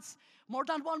your hands. More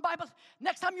than one Bible.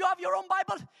 Next time you have your own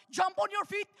Bible, jump on your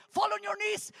feet, fall on your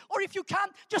knees, or if you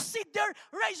can't, just sit there,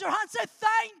 raise your hand, say,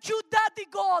 thank you, Daddy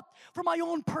God, for my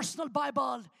own personal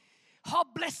Bible. How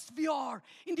blessed we are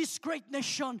in this great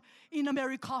nation in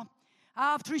America.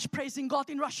 After each praising God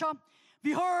in Russia,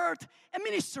 we heard a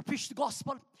minister preach the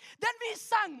gospel. Then we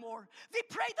sang more. We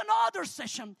prayed another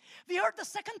session. We heard the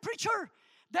second preacher.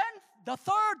 Then the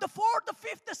third, the fourth, the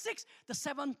fifth, the sixth, the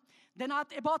seventh. Then at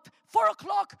about 4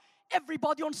 o'clock,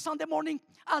 everybody on Sunday morning,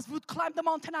 as we would climb the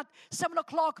mountain at 7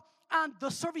 o'clock, and the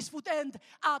service would end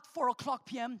at 4 o'clock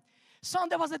p.m.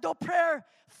 Sunday was a day of prayer,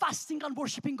 fasting and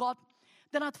worshiping God.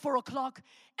 Then at 4 o'clock,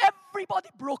 everybody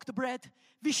broke the bread.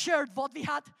 We shared what we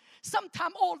had.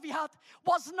 Sometimes all we had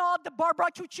was not the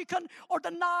barbecue chicken or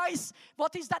the nice,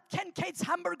 what is that, Kincaid's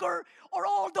hamburger or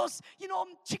all those,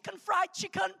 fried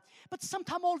chicken. But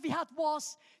sometimes all we had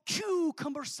was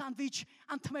cucumber sandwich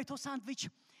and tomato sandwich.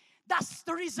 That's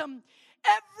the reason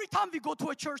every time we go to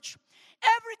a church,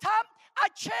 every time I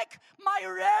check my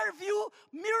rear view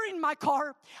mirror in my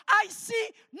car, I see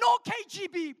no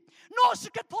KGB, no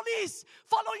secret police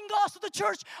following us to the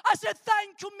church. I said,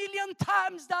 thank you million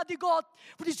times, Daddy God,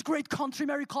 for this great country,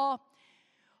 America.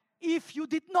 If you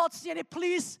did not see any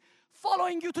police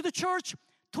following you to the church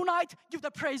tonight, give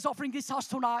the praise offering this house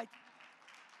tonight.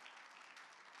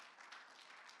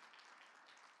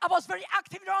 I was very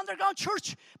active in our underground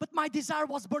church, but my desire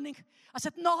was burning. I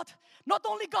said, not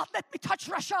only God, let me touch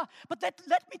Russia, but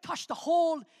let me touch the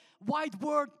whole wide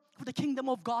world for the kingdom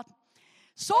of God.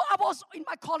 So I was in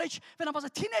my college when I was a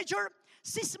teenager.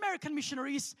 6 American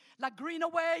missionaries like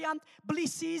Greenaway and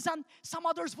Blisses and some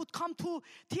others would come to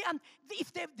tea, and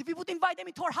we would invite them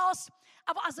into our house.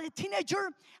 As a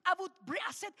teenager, I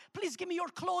said, please give me your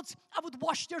clothes. I would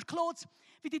wash their clothes.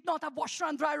 We did not have washer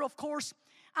and dryer, of course.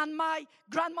 And my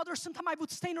grandmother, sometimes I would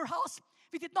stay in her house.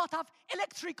 We did not have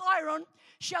electric iron.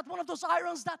 She had one of those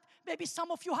irons that maybe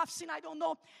some of you have seen, I don't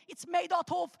know. It's made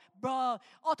out of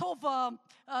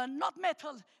not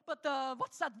metal, but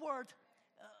what's that word?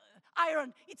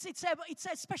 Iron. It's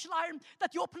a special iron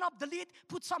that you open up the lid,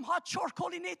 put some hot charcoal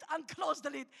in it, and close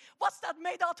the lid. What's that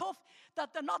made out of?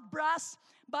 That not brass,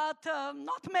 but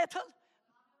not metal.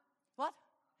 What?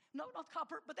 No, not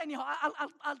copper, but anyhow,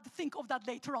 I'll think of that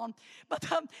later on. But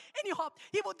anyhow,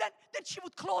 then she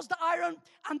would close the iron,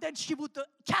 and then she would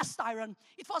cast iron.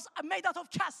 It was made out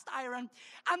of cast iron.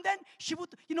 And then she would,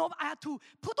 I had to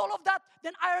put all of that,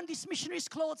 then iron these missionaries'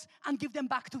 clothes and give them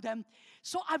back to them.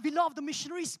 So I beloved the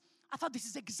missionaries. I thought this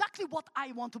is exactly what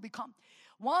I want to become.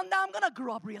 One day I'm going to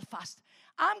grow up real fast.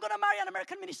 I'm going to marry an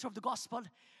American minister of the gospel.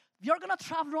 We are going to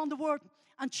travel around the world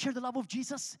and share the love of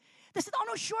Jesus. They said,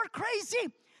 Anoosh, you're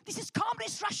crazy. This is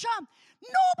communist Russia.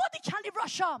 Nobody can leave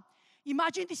Russia.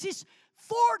 Imagine this is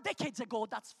 4 decades ago,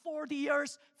 that's 40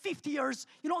 years, 50 years,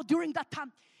 during that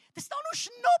time. They said, Anoosh,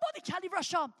 nobody can leave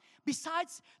Russia.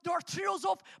 Besides, there are trios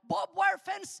of barbed wire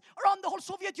fence around the whole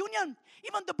Soviet Union.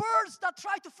 Even the birds that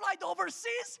try to fly the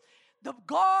overseas, the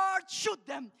guard shoot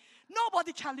them.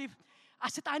 Nobody can leave. I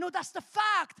said, I know that's the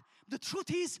fact. The truth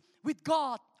is, with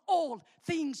God, all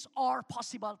things are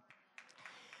possible.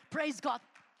 Praise God.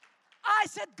 I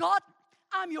said, God,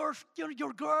 I'm your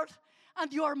girl,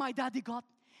 and you are my daddy, God.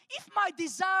 If my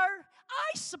desire,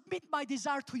 I submit my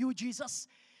desire to you, Jesus.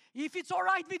 If it's all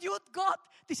right with you, God,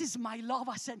 this is my love.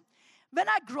 I said, when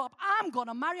I grow up, I'm going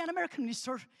to marry an American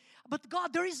minister. But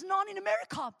God, there is none in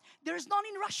America. There is none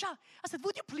in Russia. I said,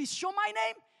 would you please show my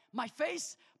name, my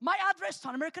face, my address to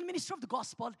an American minister of the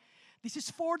gospel? This is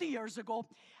 40 years ago.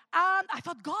 And I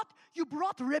thought, God, you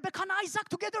brought Rebecca and Isaac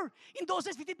together. In those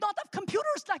days, we did not have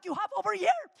computers like you have over here.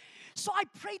 So I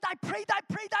prayed.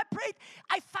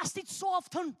 I fasted so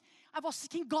often. I was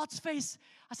seeking God's face.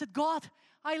 I said, God,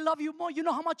 I love you more. You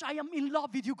know how much I am in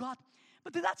love with you, God.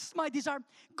 But that's my desire.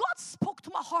 God spoke to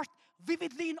my heart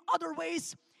vividly in other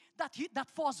ways that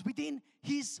was within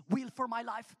His will for my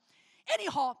life.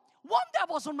 Anyhow, one day I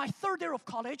was on my 3rd year of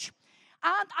college,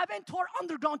 and I went to our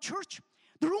underground church.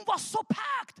 The room was so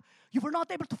packed, you were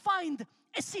not able to find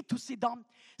a seat to sit down.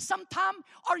 Sometimes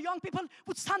our young people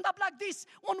would stand up like this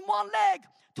on one leg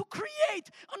to create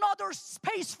another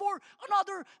space for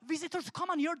another visitor to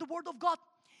come and hear the word of God.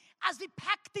 As we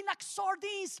packed in like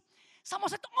sardines, someone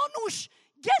said, Anoosh,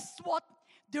 guess what?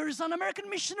 There is an American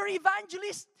missionary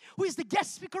evangelist who is the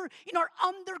guest speaker in our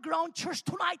underground church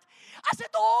tonight. I said,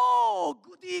 oh,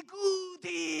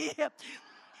 goody.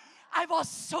 I was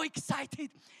so excited.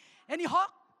 Anyhow,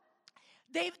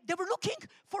 they were looking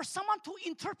for someone to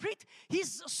interpret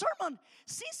his sermon.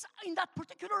 Since in that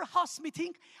particular house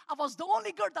meeting, I was the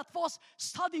only girl that was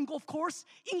studying, of course.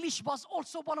 English was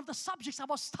also one of the subjects I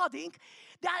was studying.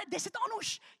 They said,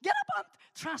 Anoosh, get up and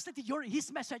translate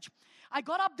his message. I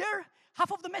got up there.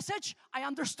 Half of the message I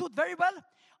understood very well.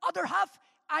 Other half,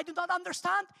 I did not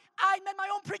understand. I made my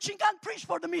own preaching and preached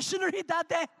for the missionary that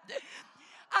day.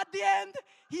 At the end,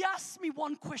 he asked me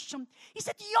one question. He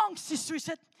said, young sister, he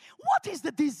said, what is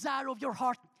the desire of your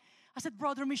heart? I said,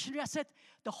 brother missionary, I said,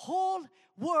 the whole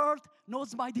world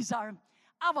knows my desire.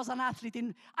 I was an athlete.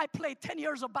 I played 10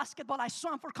 years of basketball. I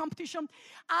swam for competition.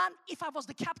 And if I was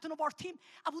the captain of our team,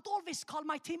 I would always call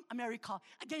my team America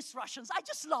against Russians. I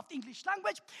just loved English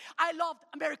language. I loved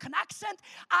American accent.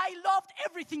 I loved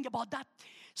everything about that.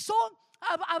 So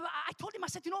I told him, I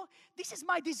said, this is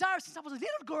my desire since I was a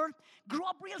little girl, grew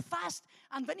up real fast,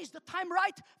 and when is the time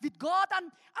right with God,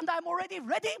 and I'm already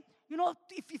ready,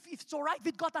 if it's all right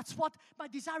with God, that's what my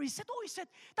desire is. He said,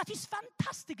 that is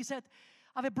fantastic. He said,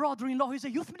 I have a brother-in-law who is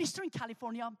a youth minister in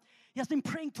California. He has been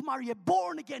praying to marry a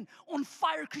born-again,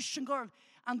 on-fire Christian girl,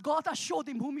 and God has showed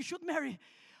him whom he should marry.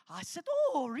 I said,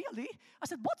 oh, really? I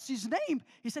said, what's his name?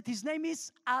 He said, his name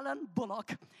is Alan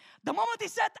Bullock. The moment he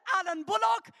said Alan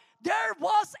Bullock, there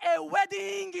was a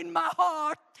wedding in my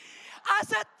heart. I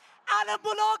said, Alan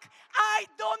Bullock, I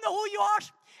don't know who you are.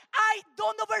 I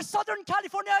don't know where Southern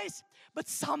California is. But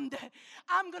someday,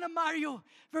 I'm going to marry you.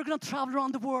 We're going to travel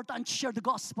around the world and share the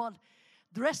gospel.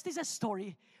 The rest is a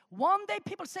story. One day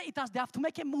people say they have to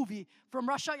make a movie from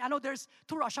Russia. I know there's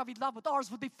To Russia with Love, but ours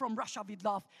would be From Russia with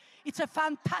Love. It's a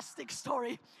fantastic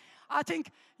story. I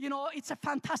think, it's a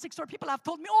fantastic story. People have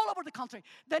told me all over the country,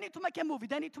 they need to make a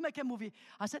movie.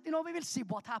 I said, we will see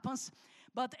what happens.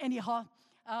 But anyhow,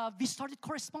 we started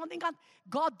corresponding, and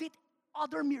God did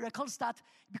other miracles that,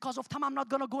 because of time, I'm not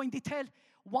going to go in detail.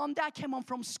 One day I came home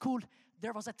from school.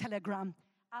 There was a telegram.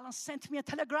 Alan sent me a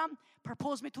telegram,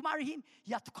 proposed me to marry him.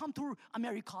 He had to come to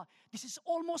America. This is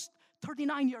almost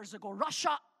 39 years ago.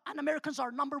 Russia and Americans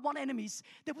are number one enemies.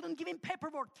 They wouldn't give him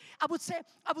paperwork. I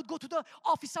would go to the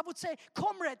office. I would say,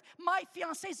 comrade, my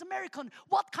fiancé is American.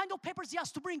 What kind of papers he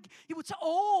has to bring? He would say,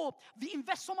 we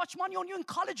invest so much money on you in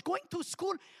college, going to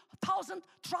school. 1,000,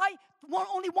 try,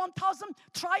 only 1,000,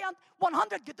 try and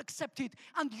 100 get accepted.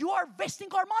 And you are wasting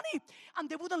our money. And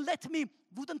they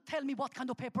wouldn't tell me what kind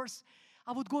of papers.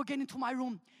 I would go again into my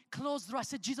room, close the door. I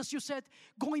said, Jesus, you said,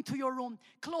 go into your room,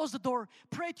 close the door,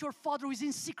 pray to your Father who is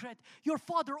in secret. Your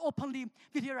Father openly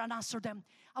will hear and answer them.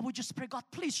 I would just pray, God,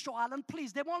 please show Alan,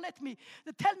 please. They won't let me.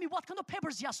 They tell me what kind of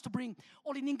papers he has to bring,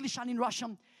 all in English and in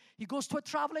Russian. He goes to a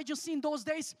travel agency in those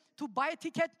days to buy a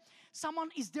ticket. Someone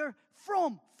is there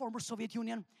from former Soviet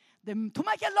Union. To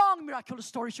make a long, miraculous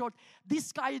story short,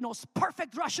 this guy knows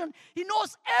perfect Russian. He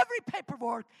knows every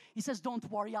paperwork. He says, don't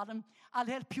worry, Alan. I'll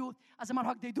help you. As a matter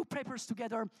of fact, they do papers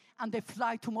together, and they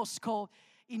fly to Moscow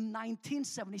in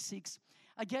 1976.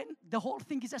 Again, the whole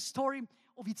thing is a story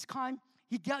of its kind.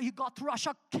 he got to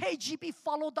Russia. KGB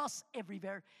followed us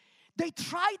everywhere. They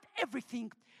tried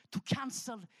everything to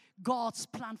cancel God's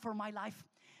plan for my life.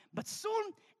 But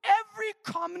soon, every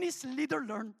communist leader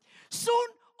learned. Soon,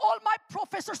 all my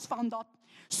professors found out.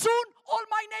 Soon, all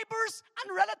my neighbors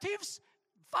and relatives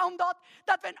found out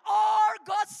that when our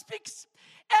God speaks,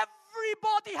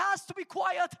 everybody has to be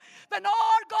quiet. When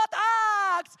our God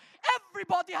acts,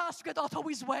 everybody has to get out of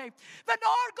his way. When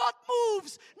our God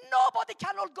moves, nobody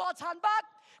can hold God's hand back,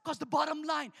 because the bottom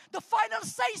line, the final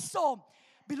say-so,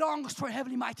 belongs to our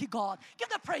heavenly mighty God. Give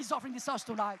the praise offering this house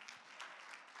tonight.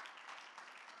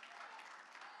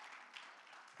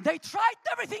 They tried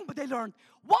everything, but they learned.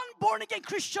 One born-again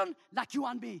Christian like you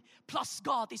and me, plus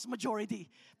God is majority.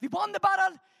 We won the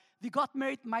battle. We got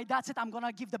married. My dad said, I'm going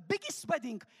to give the biggest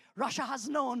wedding Russia has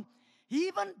known. He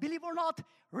even, believe it or not,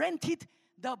 rented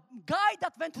the guy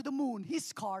that went to the moon,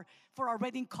 his car, for our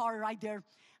wedding car right there.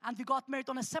 And we got married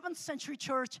on a 7th century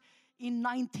church in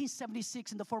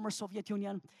 1976 in the former Soviet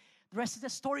Union. The rest is the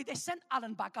story. They sent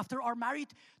Alan back after our marriage.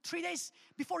 3 days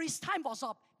before his time was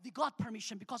up, we got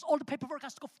permission because all the paperwork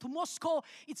has to go to Moscow.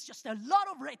 It's just a lot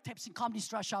of red tapes in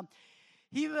communist Russia.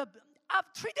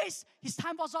 After 3 days, his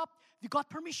time was up. We got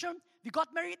permission. We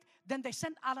got married. Then they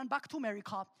sent Alan back to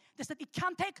America. They said it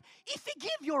can take, if you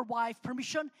give your wife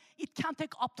permission, it can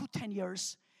take up to 10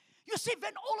 years. You see,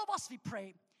 when all of us, we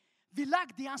pray, we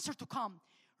lack the answer to come.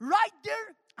 Right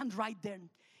there and right then.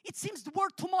 It seems the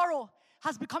word tomorrow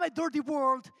has become a dirty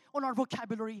word on our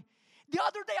vocabulary. The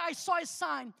other day I saw a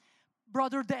sign,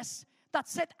 Brother Des, that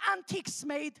said antiques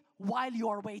made while you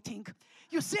are waiting.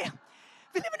 You see,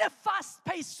 we live in a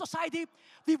fast-paced society.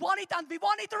 We want it and we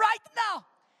want it right now.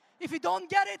 If you don't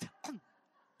get it,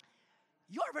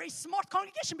 you're a very smart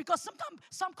congregation, because sometimes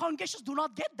some congregations do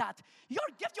not get that.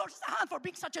 Give yours a hand for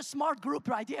being such a smart group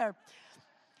right here.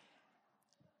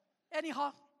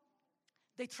 Anyhow,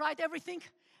 they tried everything,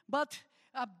 but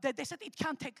they said it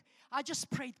can't take. I just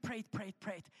prayed.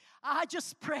 I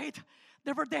just prayed.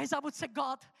 There were days I would say,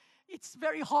 God, it's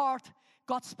very hard.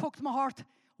 God spoke to my heart.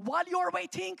 While you're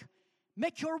waiting,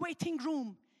 make your waiting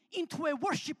room into a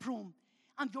worship room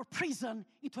and your prison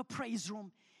into a praise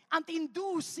room. And in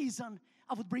due season,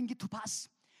 I would bring it to pass.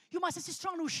 You might say, Sister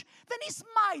Anoosh, when is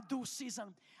my due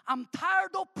season? I'm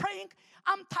tired of praying.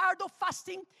 I'm tired of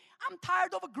fasting. I'm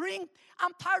tired of agreeing.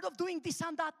 I'm tired of doing this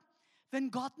and that. When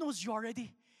God knows you're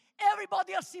ready,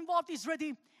 everybody else involved is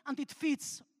ready, and it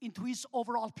fits into His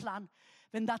overall plan.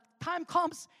 When that time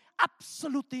comes,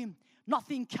 absolutely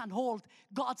nothing can hold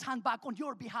God's hand back on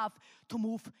your behalf to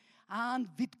move. And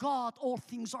with God, all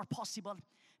things are possible.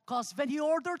 Because when He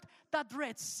ordered that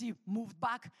Red Sea moved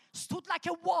back, stood like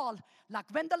a wall, like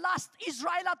when the last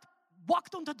Israelite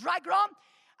walked on the dry ground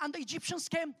and the Egyptians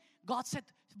came, God said,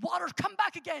 water, come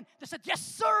back again. They said, yes,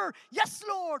 sir. Yes,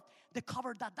 Lord. They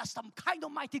covered that. That's the kind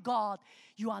of mighty God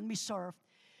you and me serve.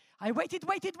 I waited.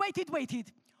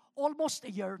 Almost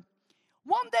a year.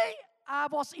 One day, I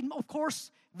was of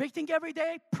course, waiting every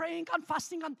day, praying and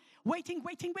fasting and waiting.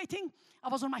 I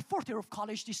was on my 4th year of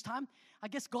college this time. I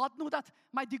guess God knew that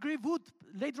my degree would,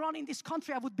 later on in this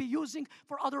country, I would be using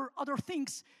for other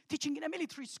things. Teaching in a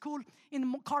military school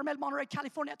in Carmel, Monterey,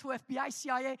 California, to FBI,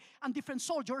 CIA, and different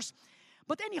soldiers.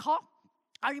 But anyhow,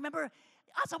 I remember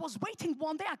as I was waiting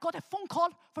one day, I got a phone call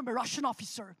from a Russian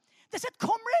officer. They said,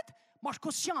 Comrade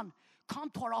Markosyan, come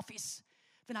to our office.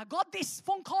 When I got this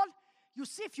phone call, you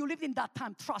see, if you lived in that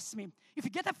time, trust me, if you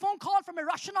get a phone call from a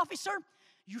Russian officer,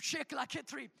 you shake like a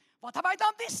tree. What have I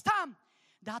done this time?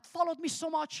 That followed me so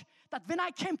much that when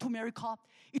I came to America,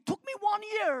 it took me 1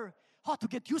 year how to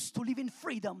get used to living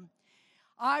freedom.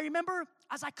 I remember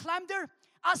as I climbed there,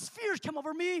 as fear came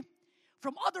over me,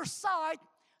 from other side,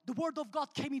 the word of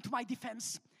God came into my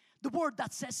defense. The word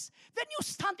that says, when you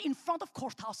stand in front of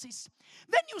courthouses,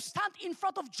 when you stand in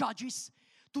front of judges,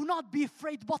 do not be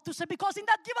afraid what to say, because in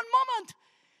that given moment,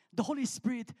 the Holy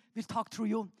Spirit will talk through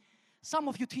you. Some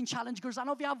of you Teen Challenge girls, I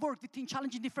know we have worked with Teen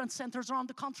Challenge in different centers around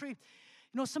the country.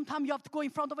 You know, sometimes you have to go in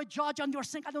front of a judge and you're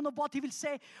saying, I don't know what he will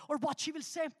say or what she will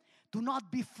say. Do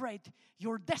not be afraid.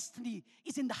 Your destiny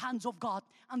is in the hands of God,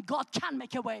 and God can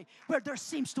make a way where there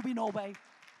seems to be no way.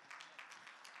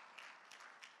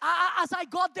 As I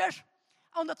got there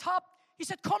on the top, he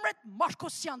said, Comrade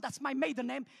Markosyan, that's my maiden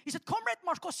name. He said, Comrade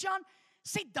Markosyan,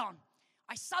 sit down.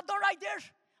 I sat down right there.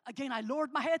 Again, I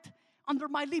lowered my head. Under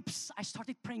my lips, I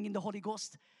started praying in the Holy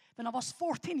Ghost. When I was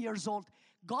 14 years old,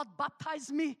 God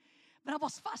baptized me. When I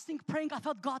was fasting, praying, I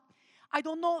felt God, I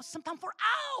don't know, sometimes for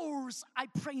hours, I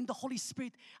pray in the Holy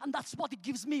Spirit. And that's what it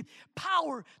gives me,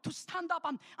 power to stand up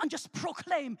and just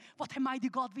proclaim what a mighty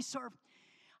God we serve.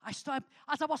 I stopped,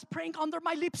 as I was praying under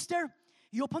my lips there,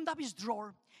 He opened up his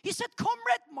drawer. He said,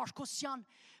 Comrade Markosian,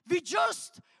 we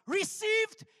just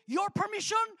received your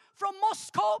permission from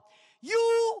Moscow.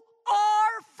 You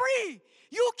are free.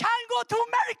 You can go to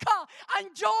America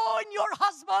and join your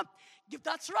husband.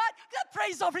 That's right. Get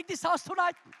praise offering this house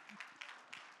tonight.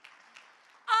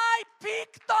 I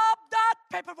picked up that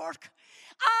paperwork.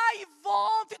 I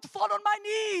wanted to fall on my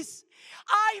knees.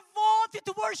 I wanted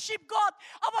to worship God.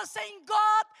 I was saying,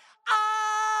 God,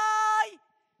 I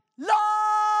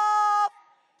love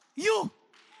you.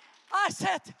 I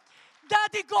said,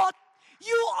 Daddy God,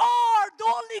 you are the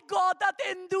only God that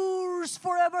endures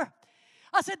forever.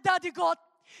 I said, Daddy God,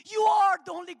 you are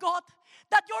the only God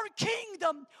that your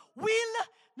kingdom will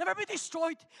never be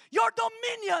destroyed. Your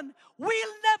dominion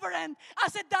will never end. I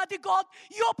said, Daddy God,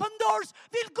 you open doors,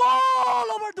 will go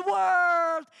all over the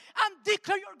world and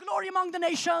declare your glory among the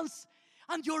nations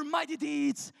and your mighty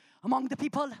deeds among the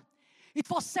people. It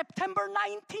was September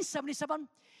 1977.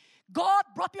 God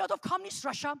brought me out of communist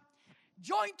Russia,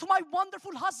 joined to my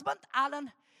wonderful husband,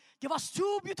 Alan, gave us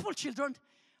 2 beautiful children.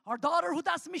 Our daughter who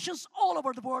does missions all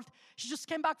over the world. She just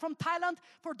came back from Thailand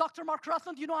for Dr. Mark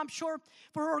Rutland, you know, I'm sure,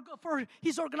 for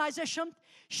his organization.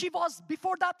 She was,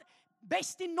 before that,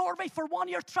 based in Norway for 1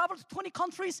 year, traveled to 20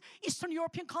 countries, Eastern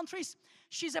European countries.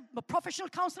 She's a professional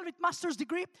counselor with master's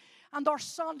degree, and our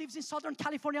son lives in Southern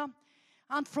California.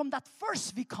 And from that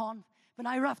first week on, when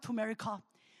I arrived to America,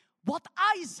 what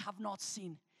eyes have not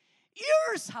seen,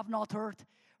 ears have not heard,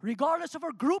 regardless of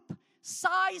our group,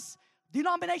 size,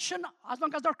 denomination, as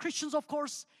long as they're Christians, of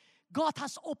course, God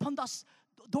has opened us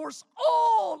doors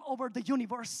all over the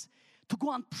universe to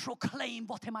go and proclaim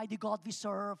what a mighty God we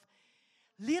serve.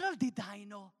 Little did I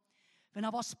know, when I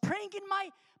was praying in my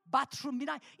bathroom,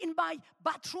 in my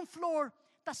bathroom floor,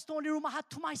 that's the only room I had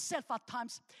to myself at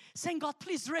times, saying, God,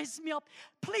 please raise me up.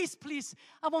 Please, please,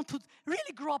 I want to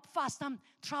really grow up fast and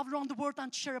travel around the world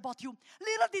and share about you.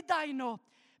 Little did I know,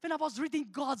 when I was reading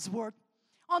God's word,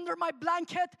 under my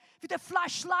blanket with a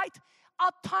flashlight,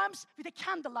 at times with a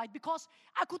candlelight, because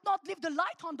I could not leave the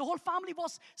light on. The whole family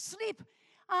was asleep.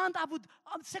 And I would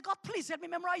say, God, please help me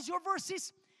memorize your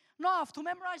verses. Now I have to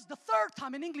memorize the 3rd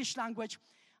time in English language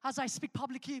as I speak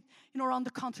publicly, around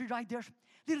the country right there.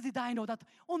 Little did I know that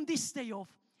on this day of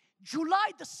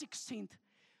July the 16th,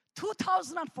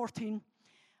 2014,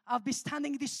 I'll be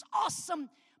standing in this awesome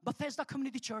Bethesda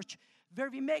Community Church where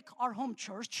we make our home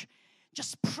church,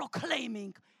 just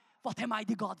proclaiming what a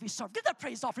mighty God we serve. Give that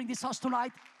praise offering this house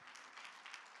tonight.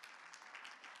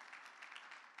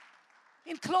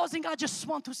 In closing, I just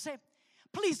want to say,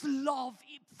 please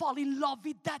fall in love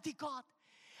with Daddy God.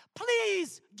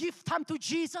 Please give time to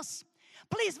Jesus.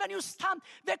 Please, when you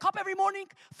wake up every morning,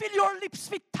 fill your lips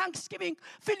with thanksgiving.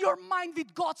 Fill your mind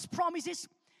with God's promises.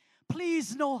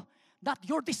 Please know that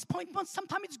your disappointments,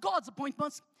 sometimes it's God's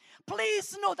appointments.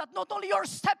 Please know that not only your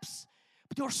steps,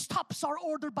 but your stops are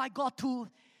ordered by God too.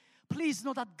 Please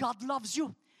know that God loves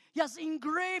you. He has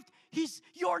engraved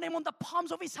your name on the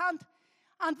palms of His hand.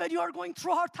 And when you are going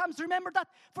through hard times, remember that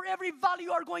for every valley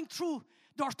you are going through,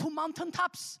 there are 2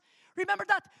 mountaintops. Remember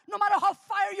that no matter how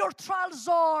fire your trials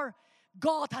are,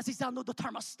 God has His hand on the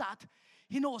thermostat.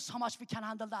 He knows how much we can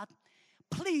handle that.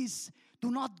 Please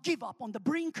do not give up on the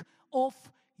brink of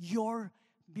your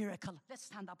miracle. Let's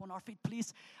stand up on our feet,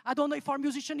 please. I don't know if our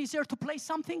musician is here to play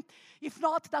something. If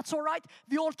not, that's all right.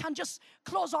 We all can just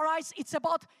close our eyes. It's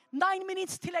about 9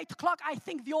 minutes till 8 o'clock. I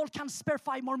think we all can spare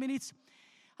 5 more minutes.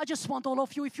 I just want all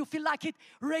of you, if you feel like it,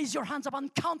 raise your hands up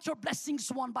and count your blessings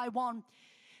one by one.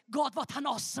 God, what an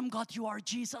awesome God you are,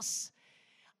 Jesus.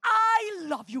 I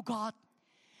love you, God.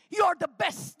 You are the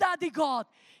best Daddy, God,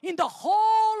 in the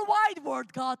whole wide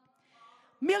world, God.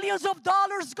 Millions of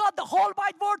dollars, God, the whole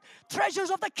wide world, treasures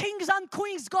of the kings and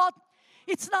queens, God.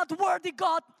 It's not worthy,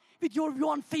 God, with your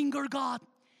one finger, God.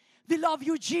 We love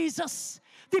you, Jesus.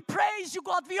 We praise you,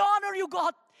 God. We honor you,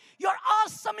 God. You're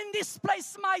awesome in this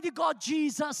place, mighty God,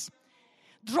 Jesus.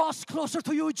 Draw us closer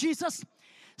to you, Jesus.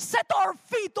 Set our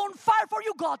feet on fire for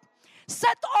you, God.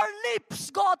 Set our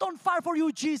lips, God, on fire for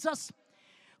you, Jesus.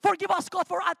 Forgive us, God,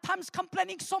 for at times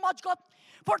complaining so much, God.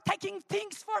 For taking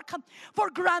things for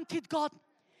granted, God.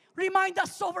 Remind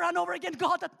us over and over again,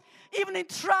 God, that even in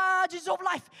tragedies of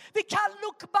life, we can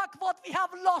look back what we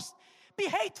have lost, be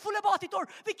hateful about it, or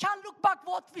we can look back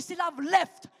what we still have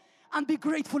left and be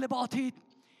grateful about it.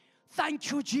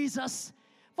 Thank you, Jesus.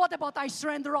 What about I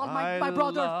surrender all, my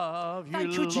brother?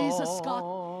 Thank you, Jesus,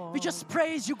 God. We just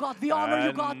praise you, God. We honor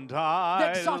you, God. We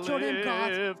exalt your name,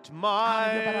 God. Lift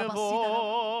my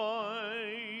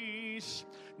voice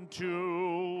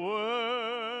to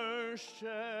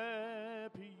worship